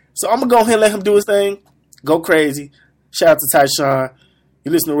back. So I'm gonna go ahead and let him do his thing. Go crazy. Shout out to Tyshawn.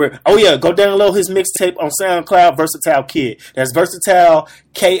 You listen to Real. Oh yeah, go download his mixtape on SoundCloud, Versatile Kid. That's Versatile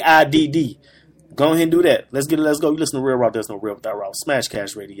KIDD. Go ahead and do that. Let's get it. Let's go. You listen to Real Raw. There's no real without Raw. Smash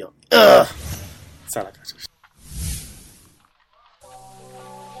Cash Radio. Ugh. Sound like that.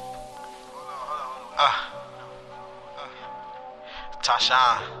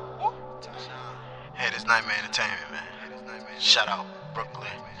 Tyshawn. Hey, this Nightmare Entertainment, man. Shout out Brooklyn.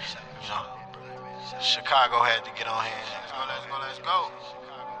 Chicago had to get on here. Let's go.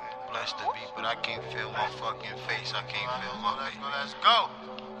 Bless the beat, but I can't feel my fucking face. I can't feel my face.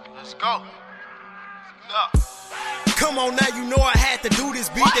 Let's go. Come on now, you know I had to do this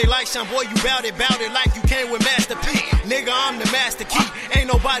beat. They like some boy, you bout it like you came with Master P. Nigga, I'm the master key. Ain't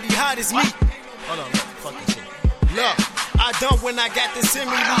nobody hot as me. Hold on, fuck this shit. Look, I done when I got the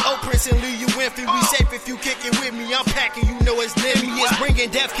simile. Oh, Prince and Lee, you Winfrey. We safe if you kick it with me. I'm packing, you know it's near me. It's bringing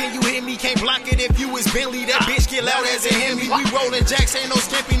death, can you hear me? Can't block it if you is Bentley. That bitch get loud as a Hemi. We rolling jacks, ain't no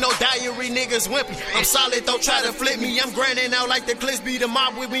skimpy, no diary, niggas wimpy. I'm solid, don't try to flip me. I'm grinding out like the Clips be the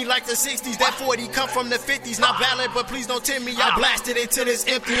mob with me like the 60s. That 40 come from the 50s. Not valid, but please don't tempt me. I blasted it till it's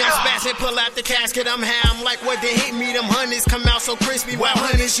empty. I'm spazzing, pull out the casket. I'm high, I'm like, what they hit me? Them hundreds come out so crispy. Wow,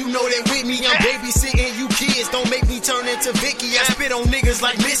 hundreds, you know they with me. I'm babysitting you kids. Don't make me turn into Vicky. I spit on niggas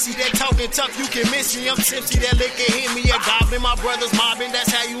like Missy. That talking tough, you can miss me. I'm tipsy, that liquor hit me. A goblin, my brothers mobbing.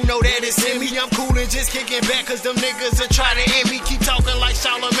 That's how you know that it's in me. I'm cool and just kicking back, cause them niggas that try to end me. Keep talking like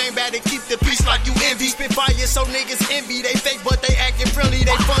Charlamagne, better keep the peace like you envy. Spit fire so niggas envy. They fake, but they acting friendly.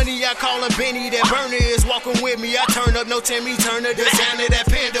 They funny, I call them Benny. That burner is walking with me. I turn up, no Timmy Turner. Designer, that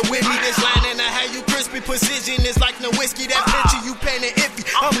panda with me. This line and I have you crispy. Precision is like no whiskey. That picture you painting iffy.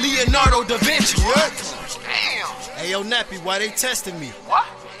 I'm Leonardo da Vinci. Damn. Hey, yo, Nappy, why they testing me? What?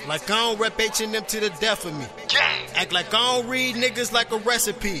 Like I don't rep H&M to the death of me. Gang. Act like I don't read niggas like a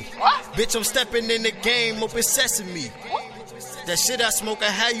recipe. What? Bitch, I'm stepping in the game, open sesame. What? That shit I smoke, I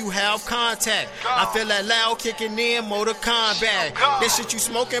have you have contact. I feel that loud kicking in, Motor Combat. That shit you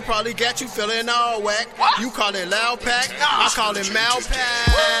smoking probably got you feeling all whack. What? You call it loud pack, I call it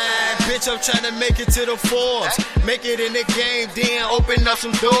malpack. Bitch, I'm trying to make it to the fours. Make it in the game, then open up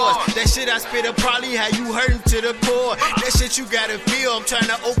some doors. That shit I spit up probably how you hurting to the core. That shit you gotta feel, I'm trying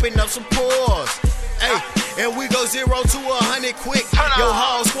to open up some pores. Hey, and we go 0 to 100 quick. Yo,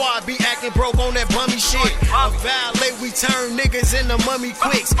 whole squad be acting broke on that bummy shit. A violate, we turn niggas into mummy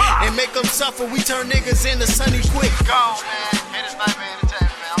quicks. And make them suffer, we turn niggas into sunny quick. Go, man. Hey, this Nightmare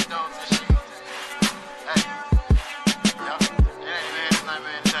Entertainment, man. I'm done with this shit. Hey. Yo, it ain't even this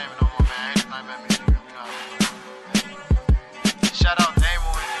Nightmare Entertainment no more, man. Hey, this Nightmare Music. You know how it is. Shout out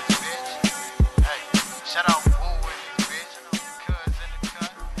Damo in this bitch. Hey, shout out Boo in this bitch. Cuz in the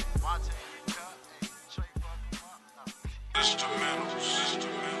cut. Monte in the cut.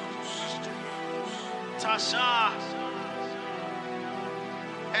 Tasha.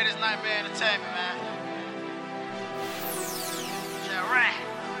 Hey, this Nightmare Entertainment, man. Yeah, right.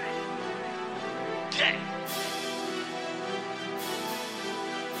 Yeah.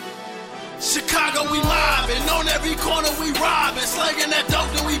 Chicago, we mobbing. On every corner, we robbing. Slanging that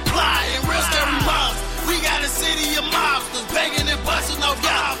dope, then we plotting. Real scary mobs. We got a city of mobsters. Banging and busting off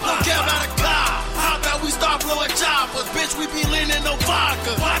y'all. Don't care about a car. How about we start blowing choppers? Bitch, we be leaning no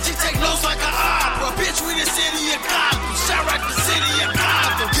vodka. Watch it take notes like an opera. Bitch, we the city of Gotham. Shout out the city of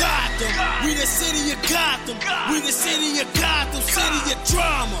Gotham. We the city of Gotham. We the city of Gotham. City of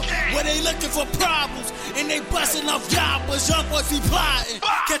drama. Where they looking for problems. And they busting off yoppers. Young boys be plotting.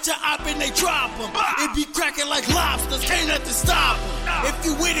 Catch a op and they drop them. It be cracking like lobsters. Can't nothing stop them. If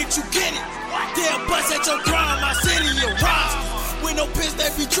you with it, you get it. They'll bust at your crime. My city of roster. With no piss, they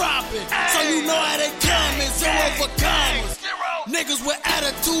be dropping. So you know how they coming. 0 for commas. Niggas with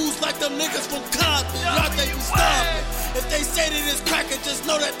attitudes like them niggas from Compton. Y'all they be stomping. If they say that it's cracking, just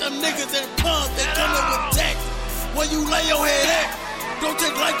know that them niggas ain't pumped. They coming with tech. When you lay your head at, don't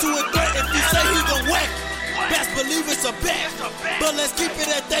take life to a threat. If you say he gon' whack, best believe it's a bet. But let's keep it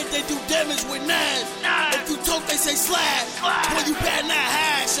at that they do damage with knives. If you talk, they say slide. When you bad, not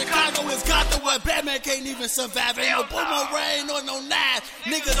hide. Chicago is Gotham where Batman can't even survive. Ain't no boomerang or no knife.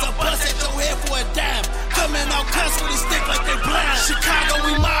 Niggas will bust at your head for a dime. Coming out cuss with a stick like they blind. Chicago,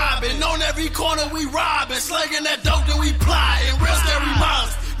 we mobbing. On every corner, we robbing. Slanging that dope, then we plotting. Real scary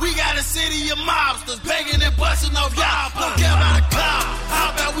mobs. We got a city of mobsters. Banging and busting off y'all. Don't care about a cop.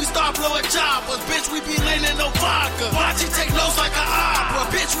 How about we start blowing choppers? Bitch, we be leaning no vodka. Watch it take notes like an opera.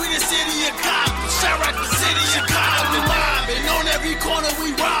 Bitch, we the city of coppers. Chirac, the city of Chicago, we mobbing. On every corner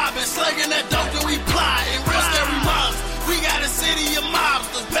we robbing. Slinging that dope that we plotting. Real scary mobs. We got a city of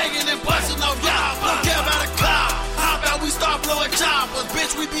mobsters. Begging and busting off y'all. Don't care about a cop. How about we start blowing choppers?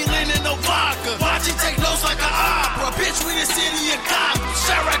 Bitch, we be leaning no vodka. Watch it take notes like an opera. Bitch, we the city of coppers.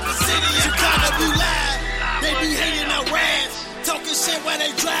 Chirac, the city of Chicago, we live. They be hanging out rats. Talking shit while they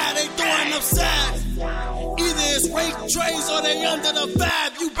drive, they throwing up signs. Either it's rape trays or they under the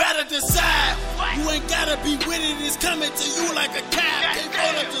vibe. You better decide. You ain't gotta be with it, it's coming to you like a cab. Can't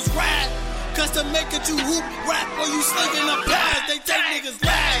roll up this ride. Cause to make it you hoop rap or you slinging up pies, they take niggas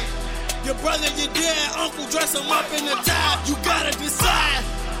lives. Your brother, your dad, uncle, dress him up in the tie. You gotta decide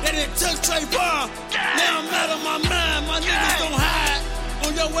that it took Trayvon. Now I'm out of my mind, my niggas don't hide.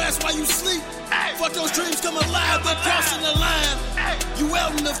 On your ass while you sleep. Fuck those dreams come alive, they crossing the line. You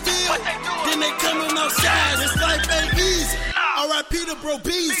out in the field, then they coming outside. This life ain't easy. R.I.P. to Bro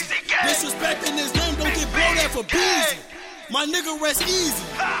Beezy. Disrespecting his name, don't get blown out for Beezy. My nigga rest easy.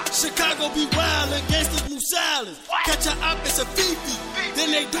 Chicago be wild and gangsters move silence. Catch a op, it's a Fifi.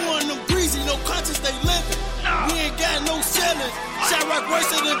 Then they doing them greasy, no conscience they living. We ain't got no ceilings. Chirac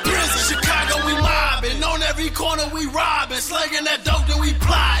worse than prison. Chicago we mobbing. On every corner we robbing. Slinging that dope that we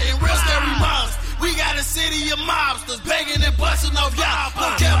plotting. Real scary mobs. We got a city of mobsters. Begging and busting off y'all.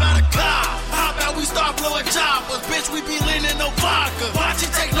 Don't care about a cop. How about we start blowing choppers? Bitch, we be leaning no vodka. Watch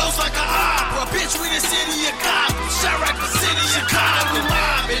it take notes like an opera. Bitch, we the city of coppers. Chirac, the city of Chicago, we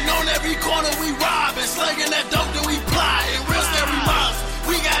mobbing. On every corner we robbing. Slinging that dope that we plotting. Real scary mobs.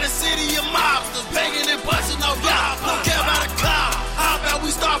 We got a city of mobsters. Begging and busting off y'all. Don't care about a cop. How about we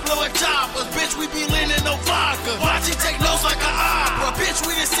start blowing choppers? Bitch, we be leaning no vodka. Watch it take notes like an opera. Bitch,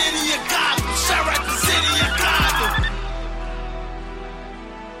 we the city of Gotham. Chirac, the city of Gotham.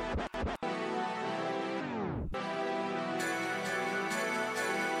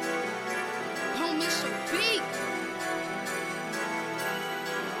 Don't miss your beat.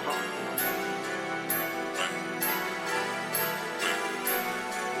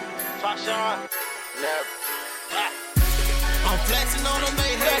 Talk Sean. I'm flexing on them,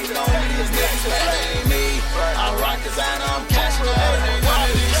 they hating on me. These niggas mad they ain't me. I rock designer, I'm cashing up every one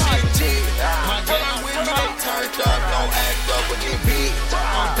of these shit G. My gang with me, they turned up, don't act up with the beat.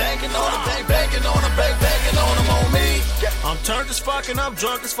 I'm banking on them, they banking on them, banking on them on me. I'm turned as fuck and I'm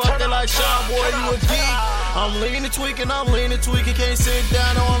drunk as fuck. They like Sean, boy, you a geek. I'm leaning, tweaking, can't sit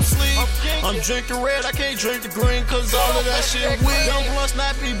down or I'm sleep. I'm drinking red, I can't drink the green, cause all of that shit weak. Young blood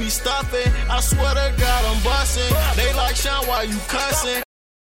snappy be stuffing, I swear to God I'm busting. They like Sean, why you cussing?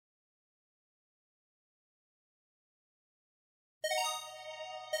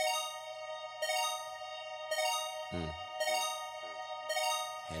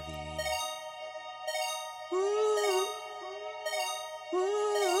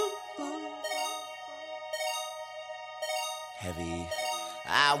 Heavy.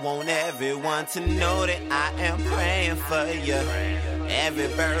 I want everyone to know that I am praying for you. Every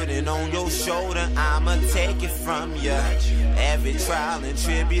burden on your shoulder, I'ma take it from you. Every trial and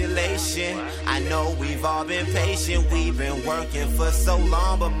tribulation, I know we've all been patient. We've been working for so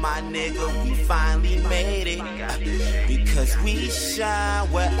long, but my nigga, we finally made it. Because we shine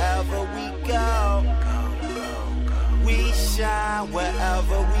wherever we go. We shine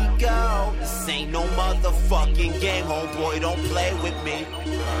wherever we go. This ain't no motherfucking game, homeboy, don't play with me.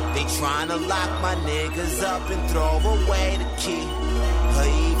 They tryna lock my niggas up and throw away the key. Or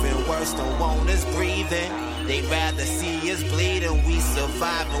even worse, don't want us breathing. They rather see us bleeding. We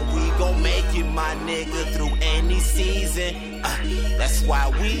surviving, we gon' make it, my nigga, through any season. That's why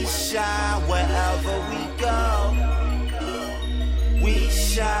we shine wherever we go. We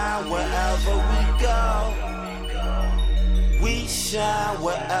shine wherever we go. We shine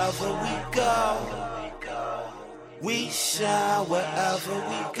wherever we go. We shine wherever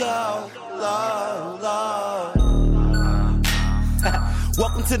we go. Lord, Lord.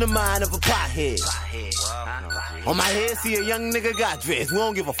 Welcome to the mind of a pothead. On my head, see a young nigga got dressed. We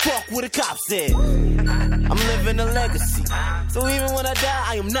don't give a fuck what the cop said. I'm living a legacy. So even when I die,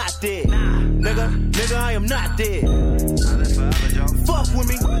 I am not dead. Nigga, I am not dead. Fuck with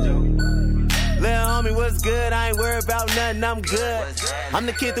me. Little homie, what's good? I ain't worried about nothing, I'm good. I'm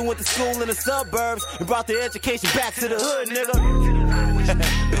the kid that went to school in the suburbs and brought the education back to the hood, nigga.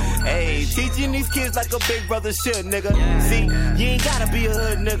 Hey, teaching these kids like a big brother should, nigga. See, you ain't gotta be a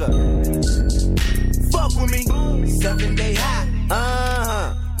hood, nigga. Fuck with me. 7 day high.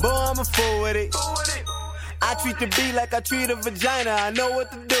 Boy, I'm a fool with it. I treat the beat like I treat a vagina. I know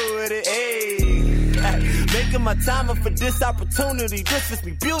what to do with it. Hey. Making my time up for this opportunity. This fits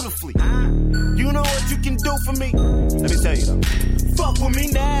me beautifully. You know what you can do for me? Let me tell you though. Fuck with me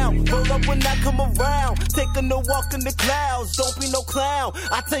now. Roll up when I come around. Taking a walk in the clouds. Don't be no clown.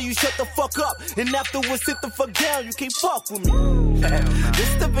 I tell you shut the fuck up. And afterwards sit the fuck down. You can't fuck with me.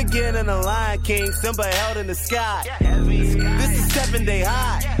 This the beginning of Lion King. Simba held in the sky. This is 7-day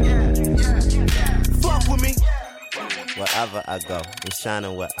high. Fuck with me. Wherever I go, I'm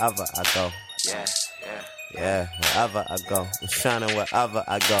shining wherever I go. Yeah, wherever I go, I'm shining wherever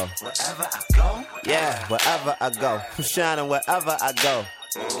I go. Wherever I go? Yeah, wherever I go, I'm shining wherever I go.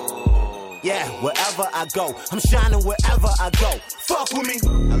 Yeah, wherever I go, I'm shining wherever I go. Fuck with me.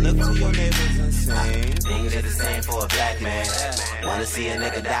 I look to your neighbors and sing. Things are the same for a black man. Wanna see a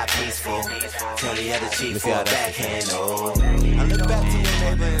nigga die peaceful. Turn the other cheek for a backhand, no. I look back to your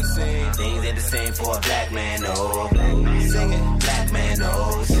neighbor and sing. Things ain't the same for a black man, no. Sing it, black man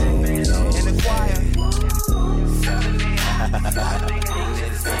knows. In the choir. Things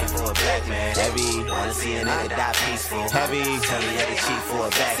ain't the same for a black man. Heavy, wanna see a nigga die peaceful. Heavy, turn the other cheek for a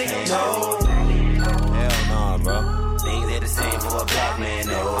backhand, no. Hell no, bro. Things ain't the same for a black man,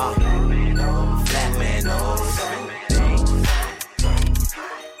 no. Black man knows.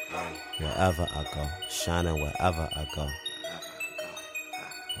 Wherever I go, shining wherever I go.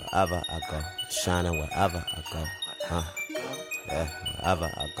 Wherever I go, shining wherever I go. Yeah, wherever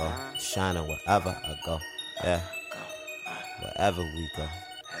I go, shining wherever I go. Yeah, wherever we go.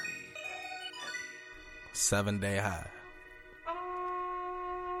 7-day high.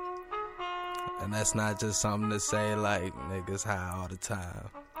 And that's not just something to say like niggas high all the time.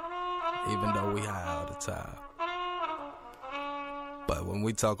 Even though we high all the time. But when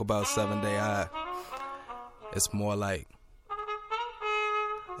we talk about 7-day high, it's more like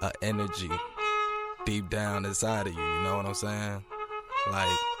an energy deep down inside of you, you know what I'm saying?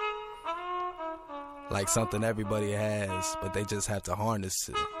 Like something everybody has, but they just have to harness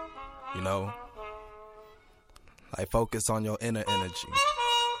it, you know? Like focus on your inner energy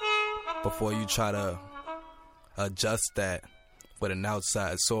before you try to adjust that with an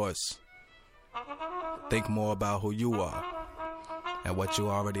outside source. Think more about who you are and what you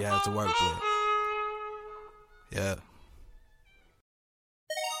already have to work with. Yeah.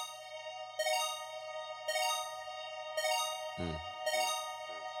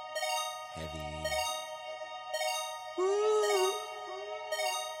 Heavy.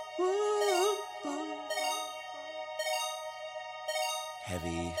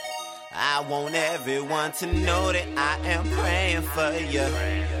 Heavy. I want everyone to know that I am praying for you.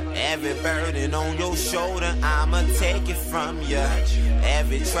 Every burden on your shoulder, I'ma take it from you.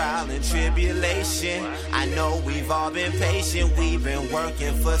 Every trial and tribulation, I know we've all been patient. We've been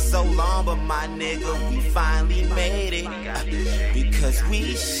working for so long, but my nigga, we finally made it. Because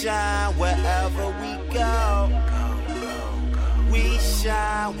we shine wherever we go. We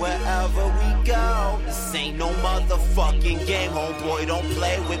shine wherever we go. This ain't no motherfucking game, homeboy, don't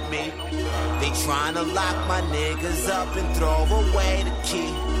play with me. They tryna lock my niggas up and throw away the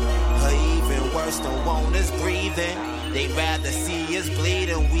key. Or even worse, don't want us breathing. They'd rather see us bleed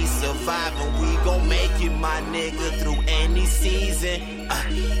and we survive, and we gon' make it, my nigga, through any season.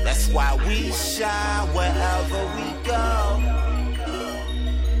 That's why we shine wherever we go.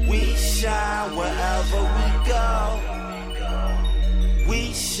 We shine wherever we go.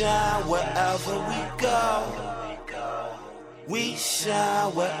 We shine wherever we go. We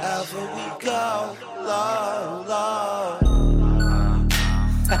shine wherever we go. Lord, Lord.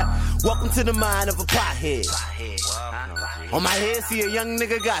 Welcome to the mind of a pothead. On my head, see a young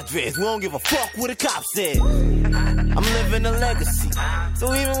nigga got dressed. We don't give a fuck what the cop said. I'm living a legacy.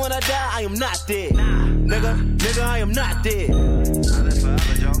 So even when I die, I am not dead. Nigga, I am not dead.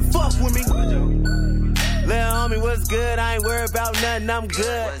 Fuck with me. Little homie, what's good? I ain't worried about nothing, I'm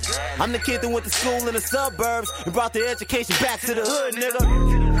good. I'm the kid that went to school in the suburbs and brought the education back to the hood, nigga.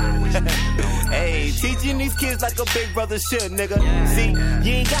 Hey, teaching these kids like a big brother should, nigga. See,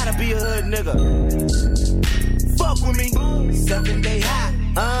 you ain't gotta be a hood, nigga. Fuck with me. 7-day high.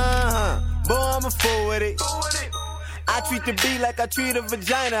 Boy, I'm a fool with it. I treat the beat like I treat a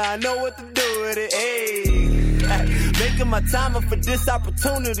vagina. I know what to do with it. Hey. Making my time up for this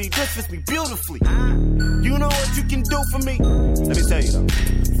opportunity. This fits me beautifully. You know what you can do for me? Let me tell you though.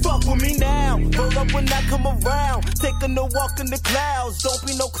 Fuck with me now. Roll up when I come around. Taking a walk in the clouds. Don't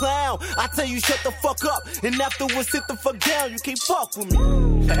be no clown. I tell you shut the fuck up. And afterwards sit the fuck down. You can't fuck with me.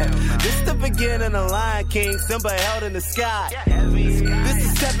 This the beginning of Lion King. Simba held in the sky. This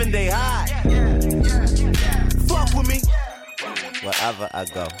is 7-day high. Fuck with me. Wherever I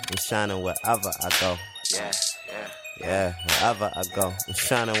go, I'm shining wherever I go. Yeah, wherever I go, I'm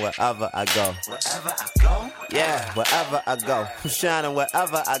shining wherever I go. Wherever I go? Yeah, wherever I go, I'm shining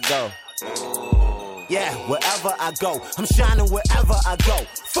wherever I go. Yeah, wherever I go, I'm shining wherever I go.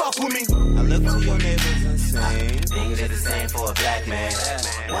 Fuck with me. I look to your neighbors and say, Things are the same for a black man.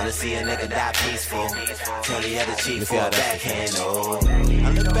 Wanna see a nigga die peaceful. Tell the other chief for a backhand, no.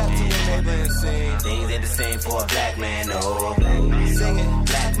 I look back to your neighbor and say, Things ain't the same for a black man, no. Sing it,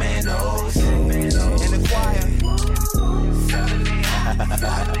 Black man knows. in the choir.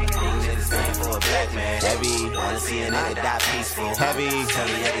 Things ain't the same for a black man. Heavy, Wanna see a nigga die peaceful. heavy. Tell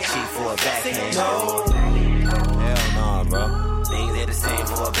the other chief for a backhand, No. no. Hell nah, bro. Things ain't the same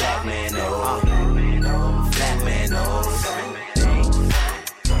for a black man, no. Black man knows.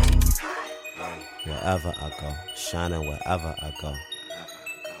 Wherever I go, shining wherever I go.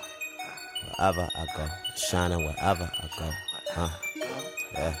 Wherever I go, shining wherever I go.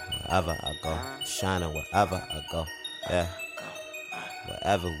 Yeah, wherever I go, shining wherever I go. Yeah,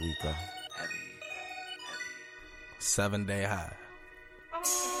 wherever we go. 7-day high.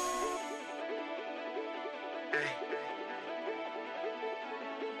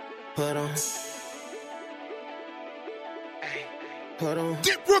 Put on.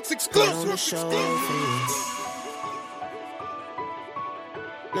 Get Brooks Put on the exclusive. show for me.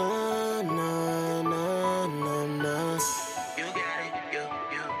 No, no, no, no, no. You got it, you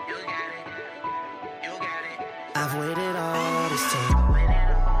got it, you got it. I've waited all this time.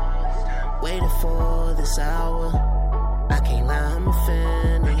 Waited for this hour. I can't lie, I'm a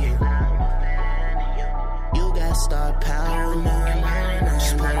fan of you. You got star power.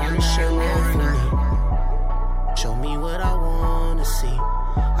 Just put on the show for me. Show me what I wanna see.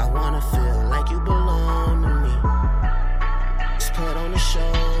 I wanna feel like you belong to me. Just put on the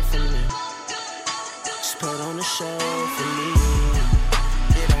show for me. Just put on the show for me.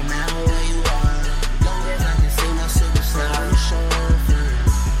 It don't matter where you are, long as I can see my superstar. Put on the show for me.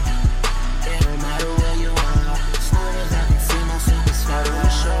 It don't matter where you are, as long as I can see my superstar. Put on the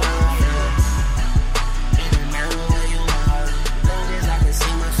show for me. It don't matter where you are, long as I can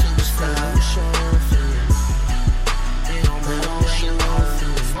see my superstar. Put on the show for me. It don't matter where you are,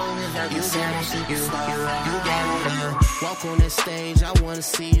 as long as I can see my superstar. You got it. Walk on that stage, I wanna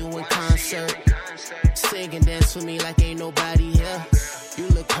see you in concert. Sing and dance for me like ain't nobody here. You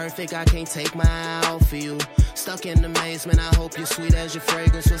look perfect, I can't take my eye off of you. Stuck in amazement, I hope you're sweet as your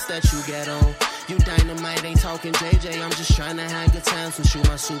fragrance. What's that you get on? You dynamite, ain't talking JJ. I'm just trying to have good times with you,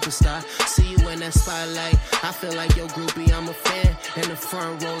 my superstar. See you in that spotlight, I feel like your groupie, I'm a fan. In the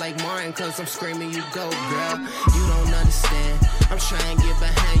front row like Martin, cause I'm screaming you go, girl. You don't understand, I'm trying to get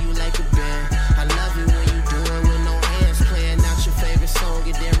behind you like a band. I love it when you do it with no hands, playing out your favorite song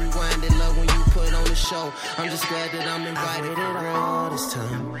and then rewind it. Love when you put on the show. I'm just glad that I'm invited. I waited all this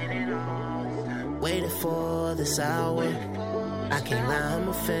time, waited for this hour. I can't lie, I'm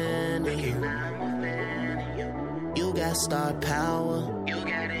a fan of you. You got star power.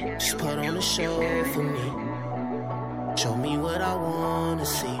 Just put on the show for me. Show me what I wanna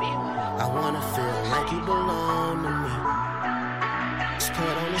see. I wanna feel like you belong to me. Just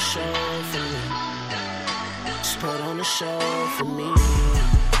put on the show for me. Just put on the show for me.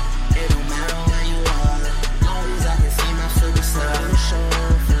 It don't matter where you are, long as I can see my superstar. Put on the show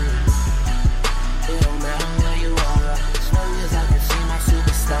for me. It don't matter where you are, as long as I can see my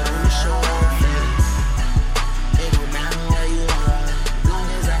superstar. Put on the show for me. It don't matter where you are, long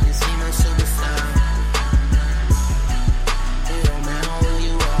as I can see my superstar. It don't matter where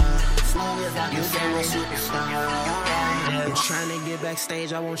you are, as long as I can see my superstar. I'm trying to get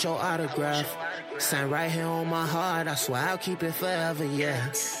backstage, I want your autograph. Sign right here on my heart, I swear I'll keep it forever,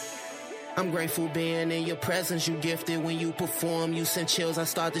 yeah. I'm grateful being in your presence, you gifted when you perform. You send chills, I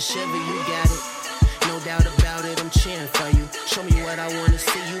start to shiver, you got it. No doubt about it, I'm cheering for you. Show me what I wanna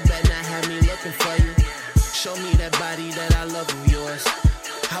see, you better not have me looking for you. Show me that body that I love of yours.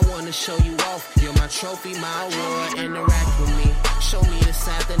 I wanna show you off, you're my trophy, my award. Interact with me, show me the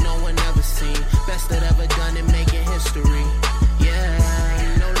side that no one ever seen. Best that ever done in making history. Yeah,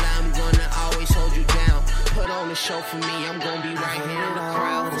 no lie, I'm gonna always hold you down. Put on the show for me, I'm gonna be right here in the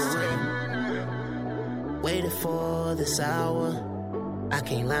crowd. Waited for this hour, I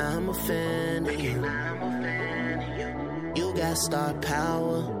can't lie, I'm a fan of you. You got star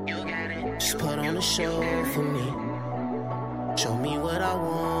power, just put on the show for me. Show me what I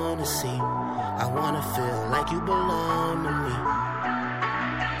wanna see, I wanna feel like you belong to me.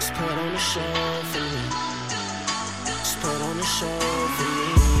 Just put on the show for me. Just put on the show for me.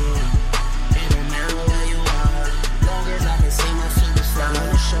 It don't matter where you are, long as I can see my superstar. Put on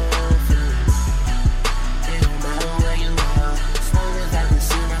the show for me. It don't matter where you are, as long as I can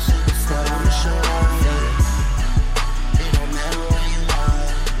see my superstar. Put on the show for me.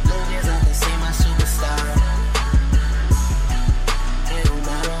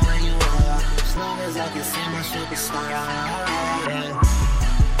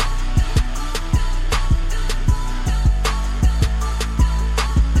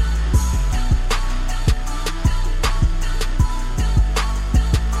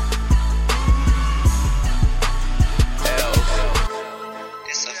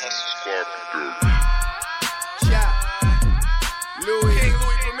 Shout Louis. King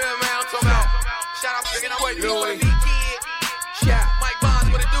Louis Premier, man, I'm talking about. Shout out to Louis. Shout Mike Bonds,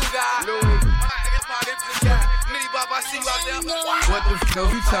 what it do, guys? Louis. What the f***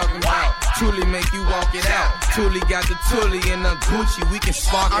 you talking about? Truly make you walk it out. Truly got the Tully and the Gucci, we can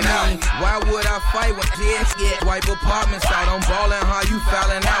spark it out. Why would I fight when wipe apartments out? I'm ballin' how you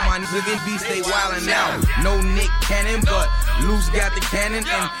fouling out. My niggas be stay wildin' out. No Nick Cannon, but Loose got the cannon,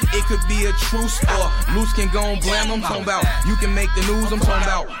 and it could be a truce or Loose can go and blam. I'm talking about you can make the news. I'm talking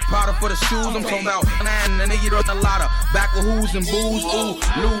about powder for the shoes. I'm talking about and then you run a lot of back of who's and booze. Ooh,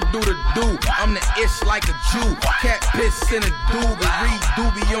 Lou do the do. I'm the ish like a Jew. Cat piss in a doobie, read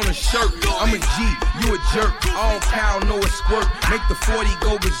doobie on a shirt. I'm a G, you a jerk. All cow know a squirt. Make the 40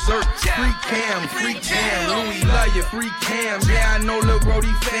 go berserk. Free cam, Louis love you. Free cam, yeah I know Lil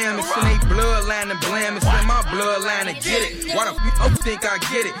Brody fam. It's in they bloodline and blam. It's in my bloodline to get it. Why the f*** think I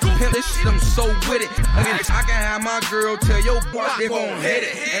get it? Pimp this shit, I'm so with it. I can have my girl tell your boy they gon' hit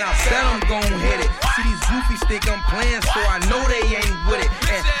it, and I bet I'm gon' hit it. See these goofies think I'm playing, so I know they ain't with it.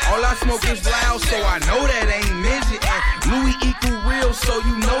 And all I smoke is loud, so I know that ain't midget. And Louis equal real, so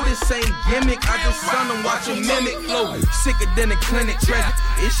you know this ain't gimmick. I just son them watch a mimic flow, sicker than a clinic.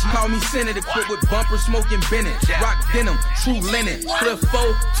 It call me Senate, equipped with bumper smoking Bennett. Rock denim, true linen, Cliff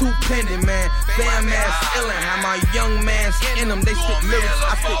 4, 2 pendant, man. Fam ass illin', how my young man's in them. They spit lyrics,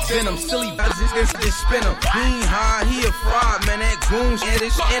 I spit venom. Silly this spin him. He ain't high, he a fraud, man. That goon shit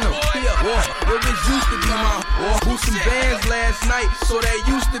is in him. He a war, well this used to be my war. Boost some bands last night, so that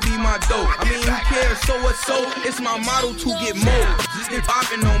used to be my dope. I mean, who cares? So what? So it's my motto to get more. Just get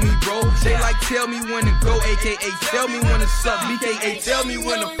poppin' on me, bro. They like tell me when to go, aka tell me when to suck, BKA tell me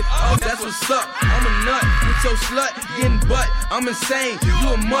when to oh, that's what's up. I'm a nut with your slut, getting butt. I'm insane, you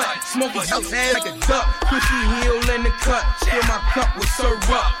a mutt, smoking house ass like a duck. Cushy heel in the cut, fill my cup with syrup.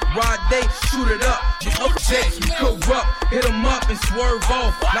 Rod day, shoot it up. Checks, we corrupt. Hit 'em up and swerve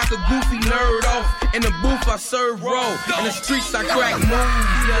off. Knock a goofy nerd off. In the booth, I serve roll. In the streets, I crack moves.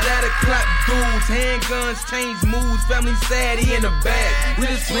 Yeah, that'll clap dudes. Handguns change moods. Family sad, he in the bag. We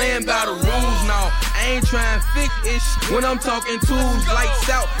just playing by the rules now. I ain't trying to fix ish. When I'm talking tools, lights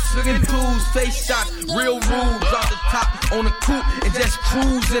out, looking tools, face shots, real rules. Off the top on the coupe and just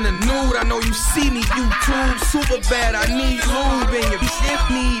cruise in the nude. I know you see me, YouTube. Super bad, I need lube. And your shit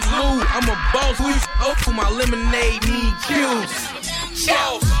need lube. I'm a boss. Who's up for my lemonade? Need kills.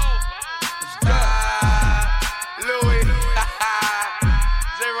 Cheers. Louis.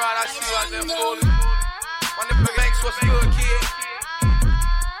 J-Rod, I see you out there fooling. My nigga Banks, what's good, kid?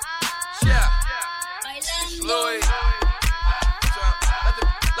 Yeah. Louis.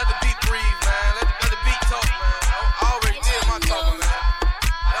 Let the beat breathe, man. Let the beat talk, man. I already did my talking, man.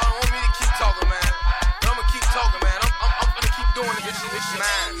 Y'all don't want me to keep talking, man. But I'm gonna keep talking, man. I'm gonna keep doing it. This shit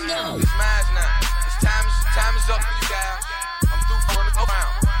mine. It's mine now. Time is up for you guys. I'm through for the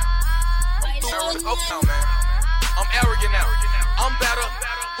Uptown. I'm through for the Uptown, man. I'm arrogant now. I'm better.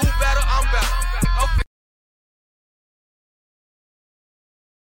 Who better? I'm better. Okay.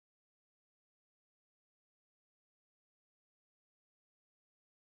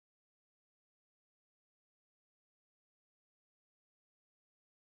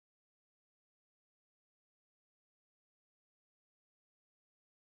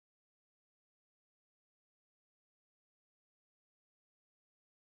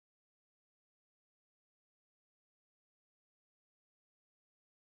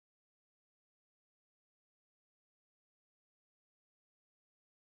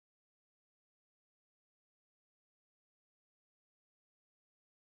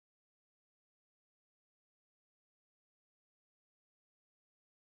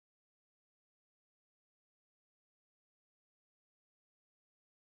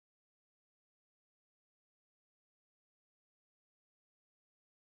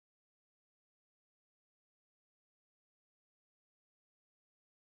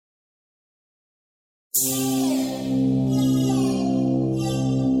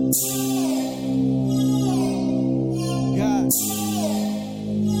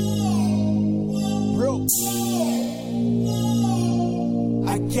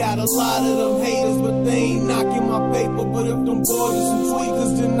 I got a lot of them haters, but they ain't knocking my paper. But if them boys are some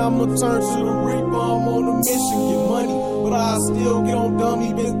tweakers, then I'ma turn to the reaper. I'm on a mission, get money, but I still get on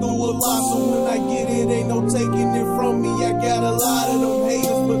dummy. Been through a lot, so when I get it, ain't no taking it from me. I got a lot of them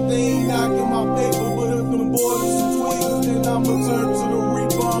haters, but they ain't knocking my paper. But if them boys are some tweakers, then I'ma turn to the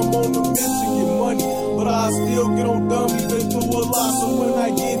reaper. I'm on a mission, get money, but I I still get on dummy. Been through a lot, so when I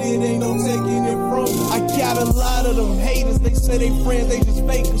get it, ain't no taking it from me. I got a lot of them haters. They say they friends, they just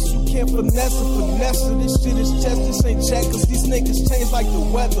fakers. You can't finesse it. This shit is chess, this ain't checkers. These niggas change like the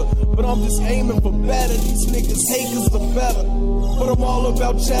weather, but I'm just aiming for better. These niggas hate 'cause the better. But I'm all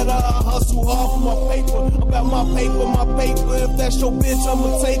about cheddar. I hustle hard for my paper. About my paper. If that's your bitch,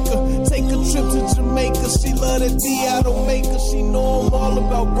 I'ma take her. Take a trip to Jamaica. She love that D, I don't make her. She know I'm all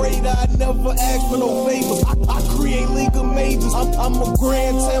about greater. I never ask for no favors. I create legal majors. I'm a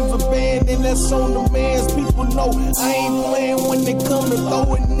grand Thames band, and that's on the man's. People know I ain't playing when they come to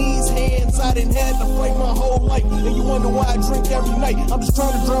throwing these hands. I done had to fight my whole life, and you wonder why I drink every night. I'm just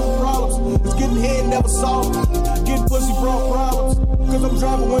trying to drown problems. It's getting head never solved. Getting pussy brought problems. 'Cause I'm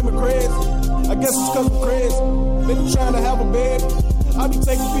driving women crazy. I guess it's 'cause I'm crazy. They be trying to have a bed. I be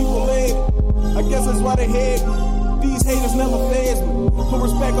taking people leg. I guess that's why they hate me. These haters never faze me. Put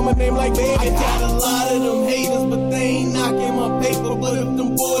respect on my name like baby. I got a lot of them haters, but they ain't knocking my paper. But if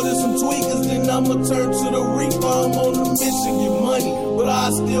them boys are some tweakers, then I'ma turn to the reaper. I'm on a mission, get money, but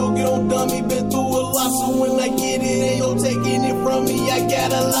I still get on dummy. Been through a lot, so when I get it, ain't no taking it from me. I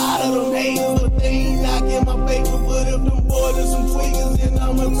got a lot of them haters, but they ain't knocking my paper. But if them boys are some tweakers, then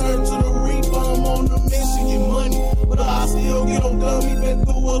I'ma turn to the reaper. I'm on a mission, get money, but I still get on dummy. Been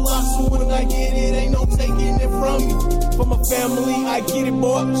through a lot, so when I get it, ain't no taking it from me. For my family, I get it,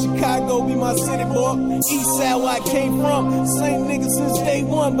 boy. Chicago be my city, boy. East side where I came from. Same nigga since day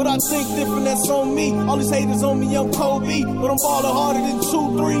one, but I think different, that's on me. All these haters on me, I'm Kobe. But I'm ballin' harder than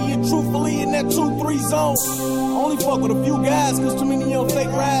 2-3, and truthfully in that 2-3 zone. Only fuck with a few guys, 'cause too many young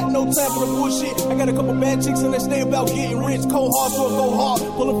fake ride. No time for the bullshit. I got a couple bad chicks and they stay about getting rich. Cold hard, so I go hard.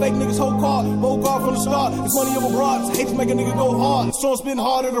 Pulling fake niggas whole car. Bogart from the start. It's money over broads. Haters make a nigga go hard. So it's been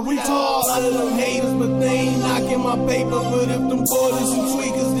harder to retard. A lot of them haters, but they ain't knocking my paper. But if them boys are some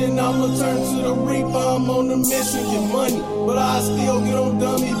tweakers, then I'ma turn to the reaper. I'm on a mission, get money, but I still get on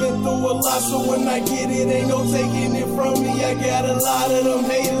dummy. Been through a lot, so when I get it, ain't no taking it from me. I got a lot of them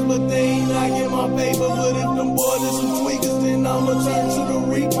haters, but they ain't knocking my paper. But if them boys are some tweakers, then I'ma turn to the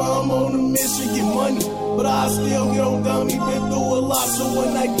reaper. I'm on a mission, get money, but I still get on dummy. Been through a lot, so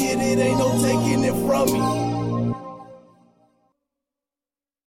when I get it, ain't no taking it from me.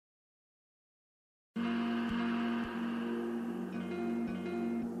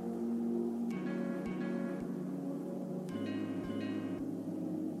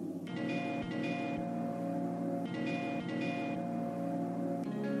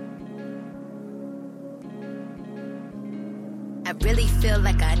 I really feel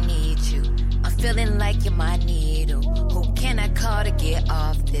like I need you. I'm feeling like you're my needle. Who can I call to get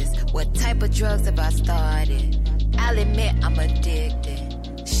off this? What type of drugs have I started? I'll admit I'm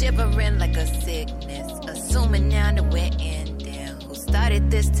addicted. Shivering like a sickness. Assuming now that we're ending. Who started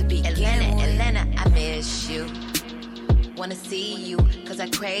this to be Atlanta, I miss you. Wanna see you, 'cause I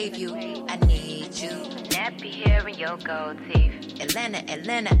crave you. I need you. Nappy hair and your gold teeth.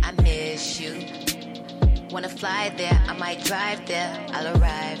 Atlanta, I miss you. Wanna fly there, I might drive there, I'll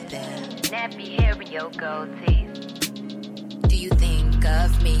arrive there. Nappy hair and your gold teeth. Do you think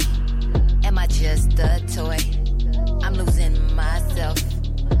of me? Am I just a toy? I'm losing myself,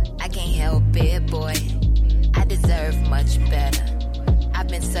 I can't help it, boy. I deserve much better, I've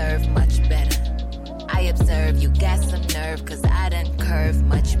been served much better. I observe you got some nerve, 'cause I done curve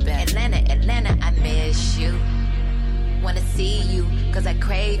much better. Atlanta, I miss you. Wanna see you, 'cause I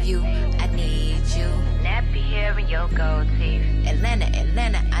crave you, I need you. Nappy hair and your gold teeth. Atlanta,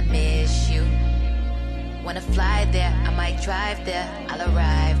 I miss you. Wanna fly there, I might drive there, I'll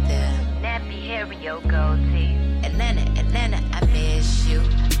arrive there. Nappy hair and your gold teeth. Atlanta, I miss you.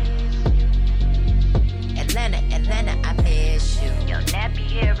 Atlanta, I miss you. Your nappy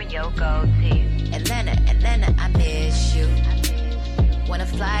hair and your gold teeth. Atlanta, I miss you. Wanna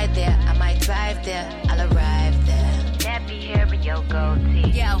fly there, I might drive there, I'll arrive there. Nappy hair and your gold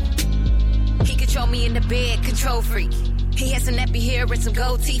teeth. Yo, he control me in the bed, control freak. He has some nappy hair and some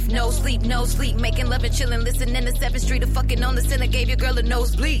gold teeth. No sleep, making love and chilling. Listening to 7th Street, a fucking on the center. Gave your girl a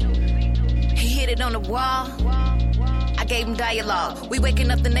nosebleed. He hit it on the wall, I gave him dialogue. We waking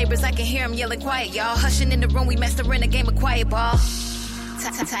up the neighbors, I can hear him yelling quiet, y'all. Hushing in the room, we mastering a game of quiet ball.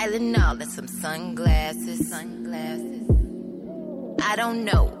 Tylenol and some sunglasses. I don't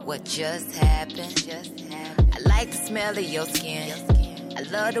know what just happened. I like the smell of your skin. I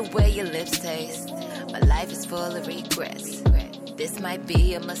love the way your lips taste. My life is full of regrets. This might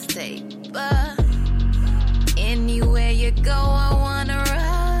be a mistake, but anywhere you go, I wanna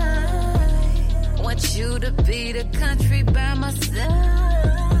ride. Want you to be the country by my side.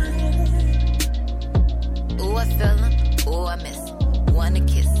 Ooh, I feel him. Ooh, I miss him. Wanna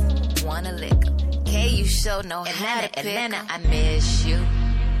kiss him. Wanna lick him. you sure know how to pick. Atlanta, I miss you.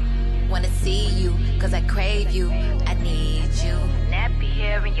 Wanna see you, cause I crave you. I need you. Nappy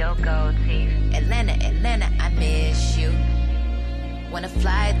hair and your gold teeth. Atlanta, I miss you. Wanna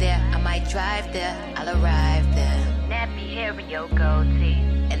fly there, I might drive there, I'll arrive there. Nappy hair and your gold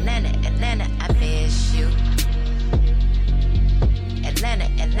teeth. Atlanta, I miss you. Atlanta,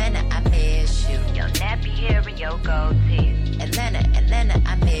 I miss you. Your nappy hair and your gold teeth. Atlanta,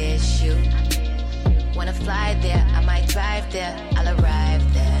 I miss you. Wanna fly there, I might drive there, I'll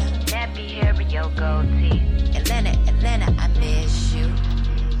arrive there. Nappy hair and your gold teeth. Atlanta, I miss you.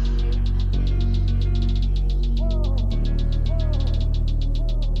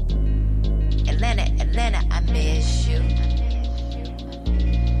 Atlanta, I miss you.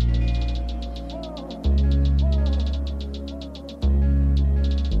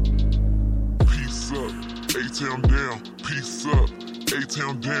 Peace up, A-Town down. Peace up,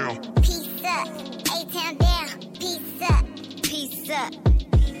 A-Town down. Peace up, A-Town down. Peace up, peace up.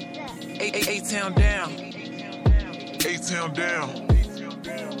 A-Town down. A-Town down.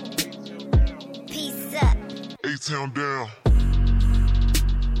 Peace up. A-Town down.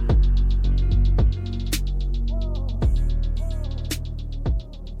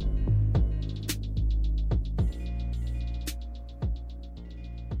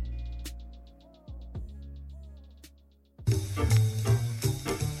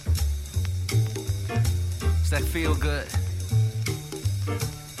 That feel good.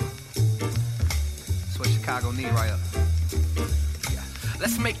 That's what Chicago need right up. Yeah.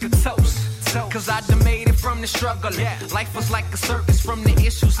 Let's make a toast. Cause I done made it from the struggle. Life was like a circus from the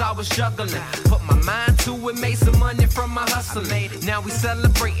issues I was juggling. Put my mind to it, made some money from my hustling. Now we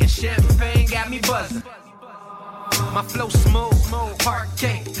celebrating, champagne got me buzzing. My flow smooth,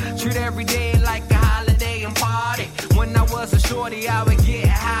 parquet. Treat every day like a holiday and party. When I was a shorty, I would get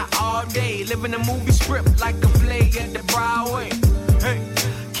high all day. Living a movie script like a play at the Broadway. Hey,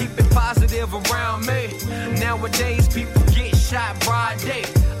 keep it positive around me. Nowadays, people get shot broad day.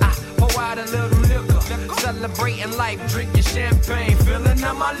 I pour out a little liquor. Celebrating life, drinking champagne, filling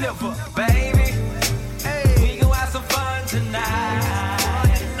up my liver. Baby, hey, we gon' have some fun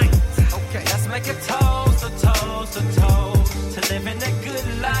tonight. Okay, let's make a toast, a toast, a toast to living a good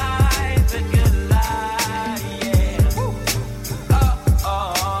life, a good life, yeah. Woo.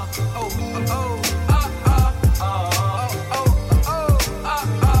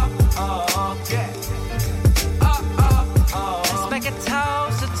 Yeah. Let's make a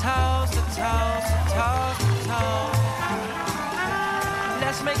toast, a toast, a toast, a toast, a toast.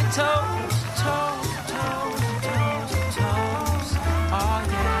 Let's make a toast, toast, toast, toast, toast. Oh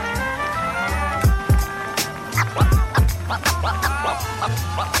yeah.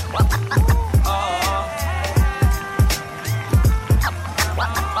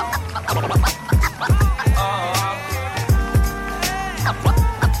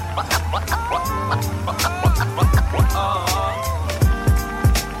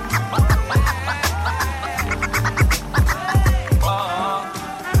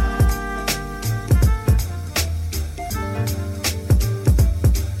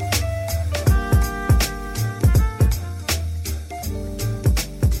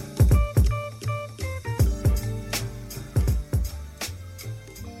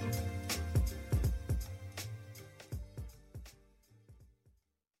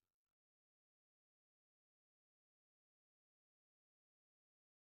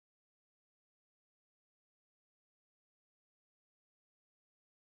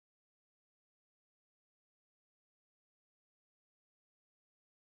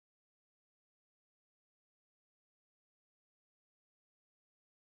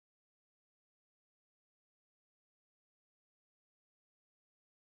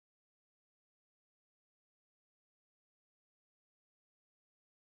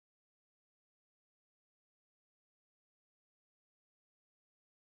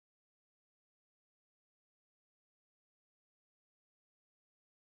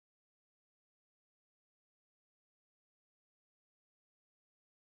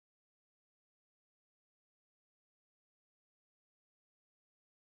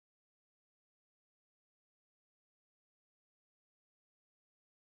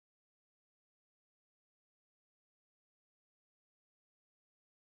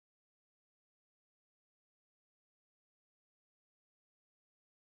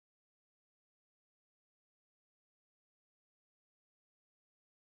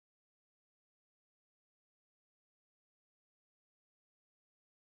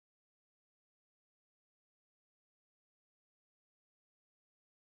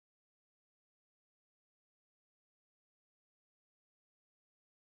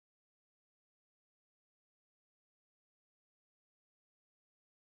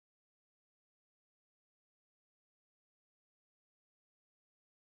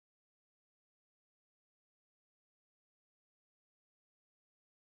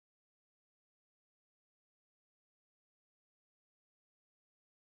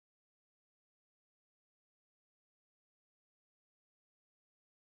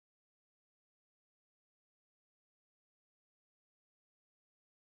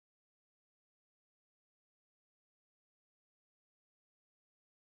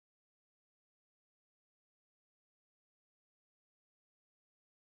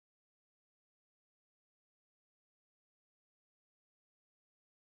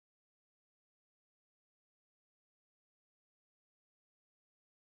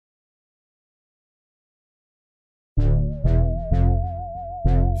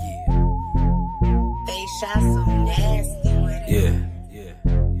 Y'all so nasty with it. Yeah.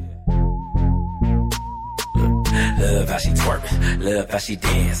 Love how she twerk, love how she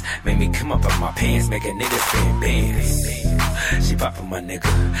dance. Make me come up on my pants, make a nigga spin bands. She poppin' my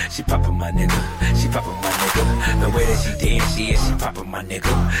nigga, she poppin' my nigga, she poppin' my nigga. The way that she dance, she poppin' my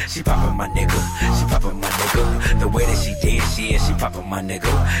nigga, she poppin' my nigga, she poppin' my nigga. The way that she dance, she poppin' my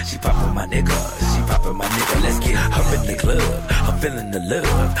nigga, she poppin' my nigga, she poppin' my nigga. Let's get up in the club, I'm feeling the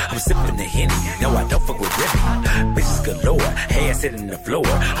love, I'm sipping the Henny. No, I don't fuck with Remy, bitches galore, ass hitting the floor.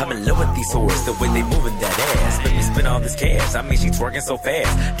 I'm in love with these whores, the way they moving that ass. Make me spend all this cash, I mean she twerking so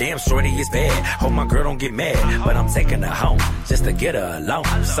fast. Damn, shorty is bad, hope my girl don't get mad, but I'm taking her home just to get her alone.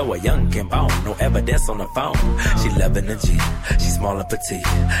 So a young can bone, no evidence on the phone. She loving the G, she small and petite,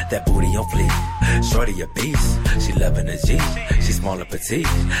 that booty on fleek. Shorty a beast, she loving the G, she small and petite,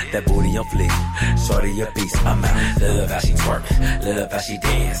 that booty on fleek. Shorty a beast, I'm out. Love how she twerk, love how she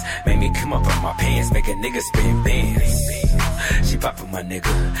dance. Make me come up on my pants, make a nigga spin bands. She poppin' my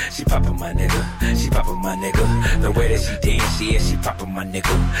nigga, she poppin' my nigga, she poppin' my nigga. The way that she dance, she poppin' my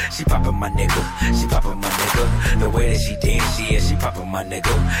nigga, she poppin' my nigga, she poppin' my nigga. The way that she dance, she poppin' my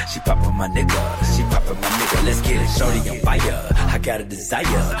nigga, she poppin' my nigga, she poppin' my nigga. Let's get it, shorty on fire. I got a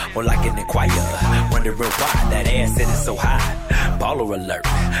desire, more like an inquire. Wondering why that ass sitting so high. Baller alert,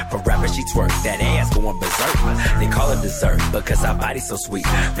 for rapper she twerk, that ass going berserk. They call it dessert because her body so sweet.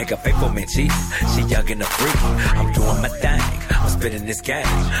 Make a faithful man cheat, she young and a freak. I'm doing my thing, I'm spitting this game,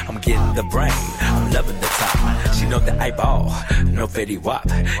 I'm getting the brain, I'm loving the top. She know that I ball, no Fetty Wap.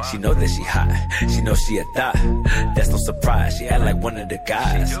 She know that she hot, she know she a thot. That's no surprise, she act like one of the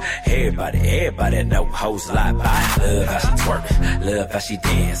guys. Everybody know hoes lie by. Love how she twerk, love how she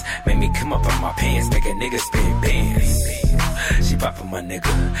dance. Make me come up on my pants, make a nigga spin bands. She poppin' my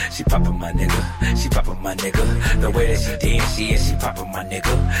nigga, she poppin' my nigga, she poppin' my nigga. The way that she dance, she poppin' my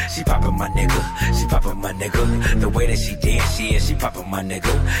nigga, she poppin' my nigga, she poppin' my nigga. The way that she dance, she poppin' my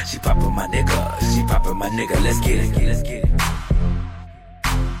nigga, she poppin' my nigga, she poppin' my nigga. Let's get it, let's get it.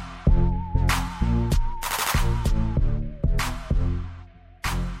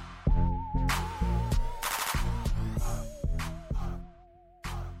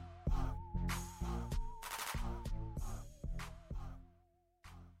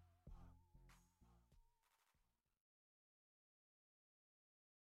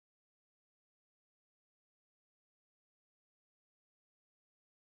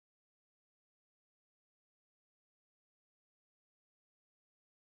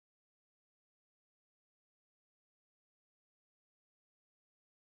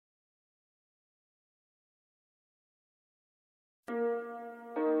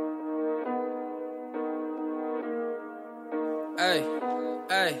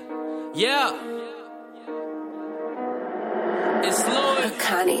 Hey, yeah. It's Louis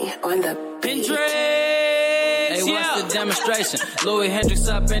Connie on the beat. Hey, what's the demonstration? Louis Hendrix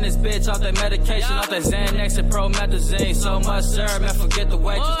up in this bitch, off that medication, off that Xanax and promethazine. So much syrup, man, forget the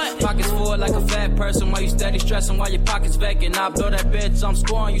waitress. Pockets full like a fat person, while you steady stressing, while your pockets vacant. I blow that bitch, I'm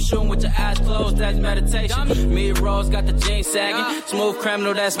scoring, you shooting with your eyes closed, that's meditation. Me Rose got the jeans sagging, smooth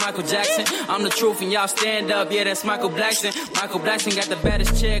criminal, that's Michael Jackson. I'm the truth and y'all stand up, yeah, that's Michael Blackson. Michael Blackson got the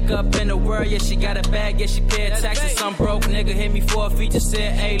baddest chick up in the world, yeah, she got a bag, yeah, she paid taxes. Some broke nigga hit me for a feature,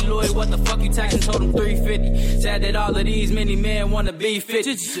 said, hey, Louis, what the fuck you taxing? Told him 350. Sad that all of these many men wanna be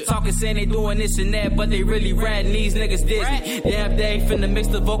 50. Talking saying they doing this and that, but they really ratting these niggas Disney. Damn, they finna mix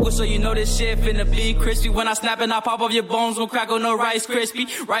the vocals, so you know this shit finna be crispy. When I snap and I pop off your bones, won't crack on no Rice Krispie.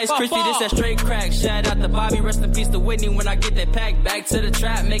 Rice Krispie, this that straight crack. Shout out to Bobby, rest in peace to Whitney. When I get that pack back to the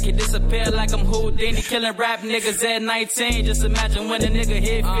trap, make it disappear like I'm Houdini. Killing rap niggas at 19. Just imagine when a nigga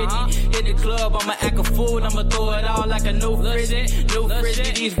hit 50. Hit the club, I'ma act a fool, I'ma throw it all like a new frisbee. New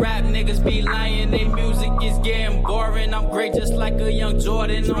frisbee, these rap niggas be lying, they music is getting boring. I'm great just like a young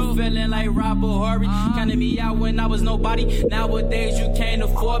Jordan. I'm feeling like Robert Horry. Counted me out when I was nobody. Nowadays you can't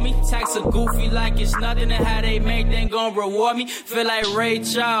afford me. Tax a goofy like it's nothing, and how they make they gon' reward me. Feel like Ray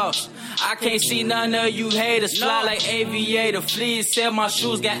Charles. I can't see none of you haters. Fly like aviator. Fleas said my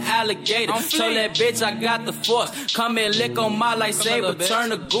shoes got alligator. Told that bitch I got the force. Come and lick on my lightsaber.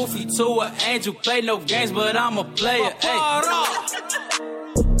 Turn a goofy to an angel. Play no games, but I'm a player. Hey.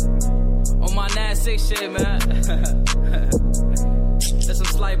 On my 9-6 shit, man. That's some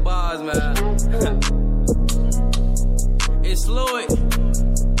slight bars, man. It's Louis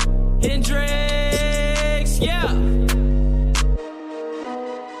Hendrix, yeah.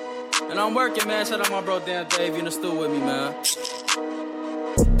 And I'm working, man. Shout out my bro Dan Dave in the studio with me, man.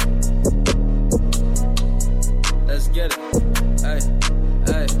 Let's get it. Hey,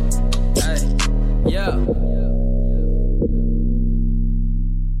 yeah.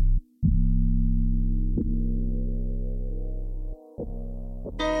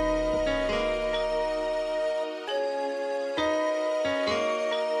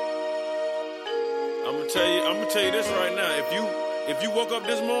 I'm gonna tell you this right now. If you woke up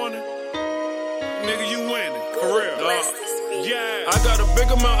this morning, nigga, you winning. For real, dog. Yeah. I got a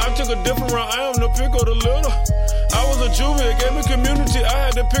big amount. I took a different route. I am the pick of the little. I was a juvie. It gave me community. I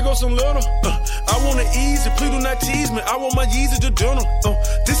had to pick up some little. I want it easy. Please do not tease me. I want my Yeezy to dinner.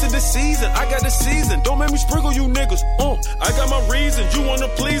 This is the season. I got the season. Don't make me sprinkle you niggas. I got my reason. You wanna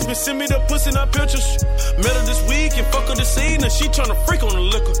please me? Send me the pussy, not pictures. Met her this week and fuck her this evening. She tryna freak on the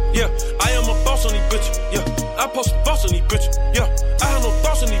liquor. Yeah, I am a boss on these bitches. Yeah, I post a boss on these bitches. Yeah, I have no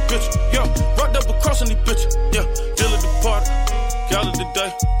thoughts on these bitches. Yeah, rocked up across on these bitches. Yeah, deal at the party. Gala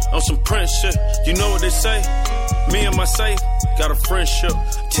today. On some Prince shit. You know what they say? Me and my safe got a friendship.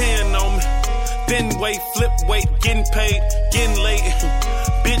 10 on me. Then wait, flip weight, getting paid, getting late.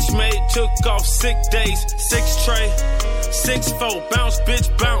 Bitch made, took off 6 days, 6 tray, 6-4, bounce, bitch,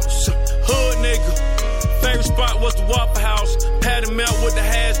 bounce. Hood nigga, favorite spot was the Waffle House. Patty melt with the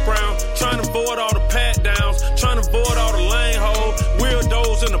hash brown, trying to avoid all the pat downs, trying to avoid all the lane hole.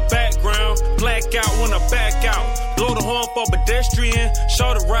 Weirdos in the background, black out when I back out. Blow the horn for pedestrian,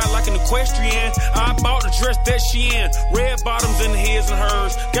 show the ride like an equestrian. I bought the dress that she in, red bottoms in his and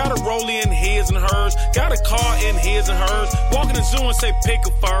hers. Got a rollie in his and hers, got a car in his and hers. Walking the zoo and say pick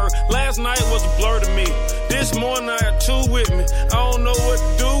a fur. Last night was a blur to me. This morning I got 2 with me. I don't know what to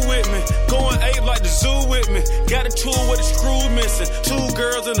do with me. Going ape like the zoo with me. Got a tool with a screw missing. 2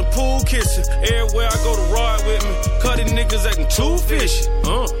 girls in the pool kissing. Everywhere I go to ride with me. Cutting niggas acting too fishy.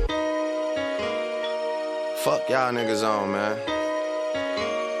 Fuck y'all niggas on, man.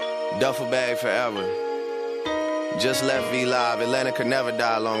 Duffel bag forever. Just left V Live. Atlanta could never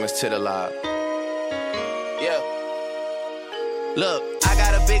die long as Tit alive. Yeah. Look, I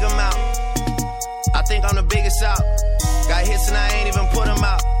got a big amount. I think I'm the biggest out. Got hits and I ain't even put them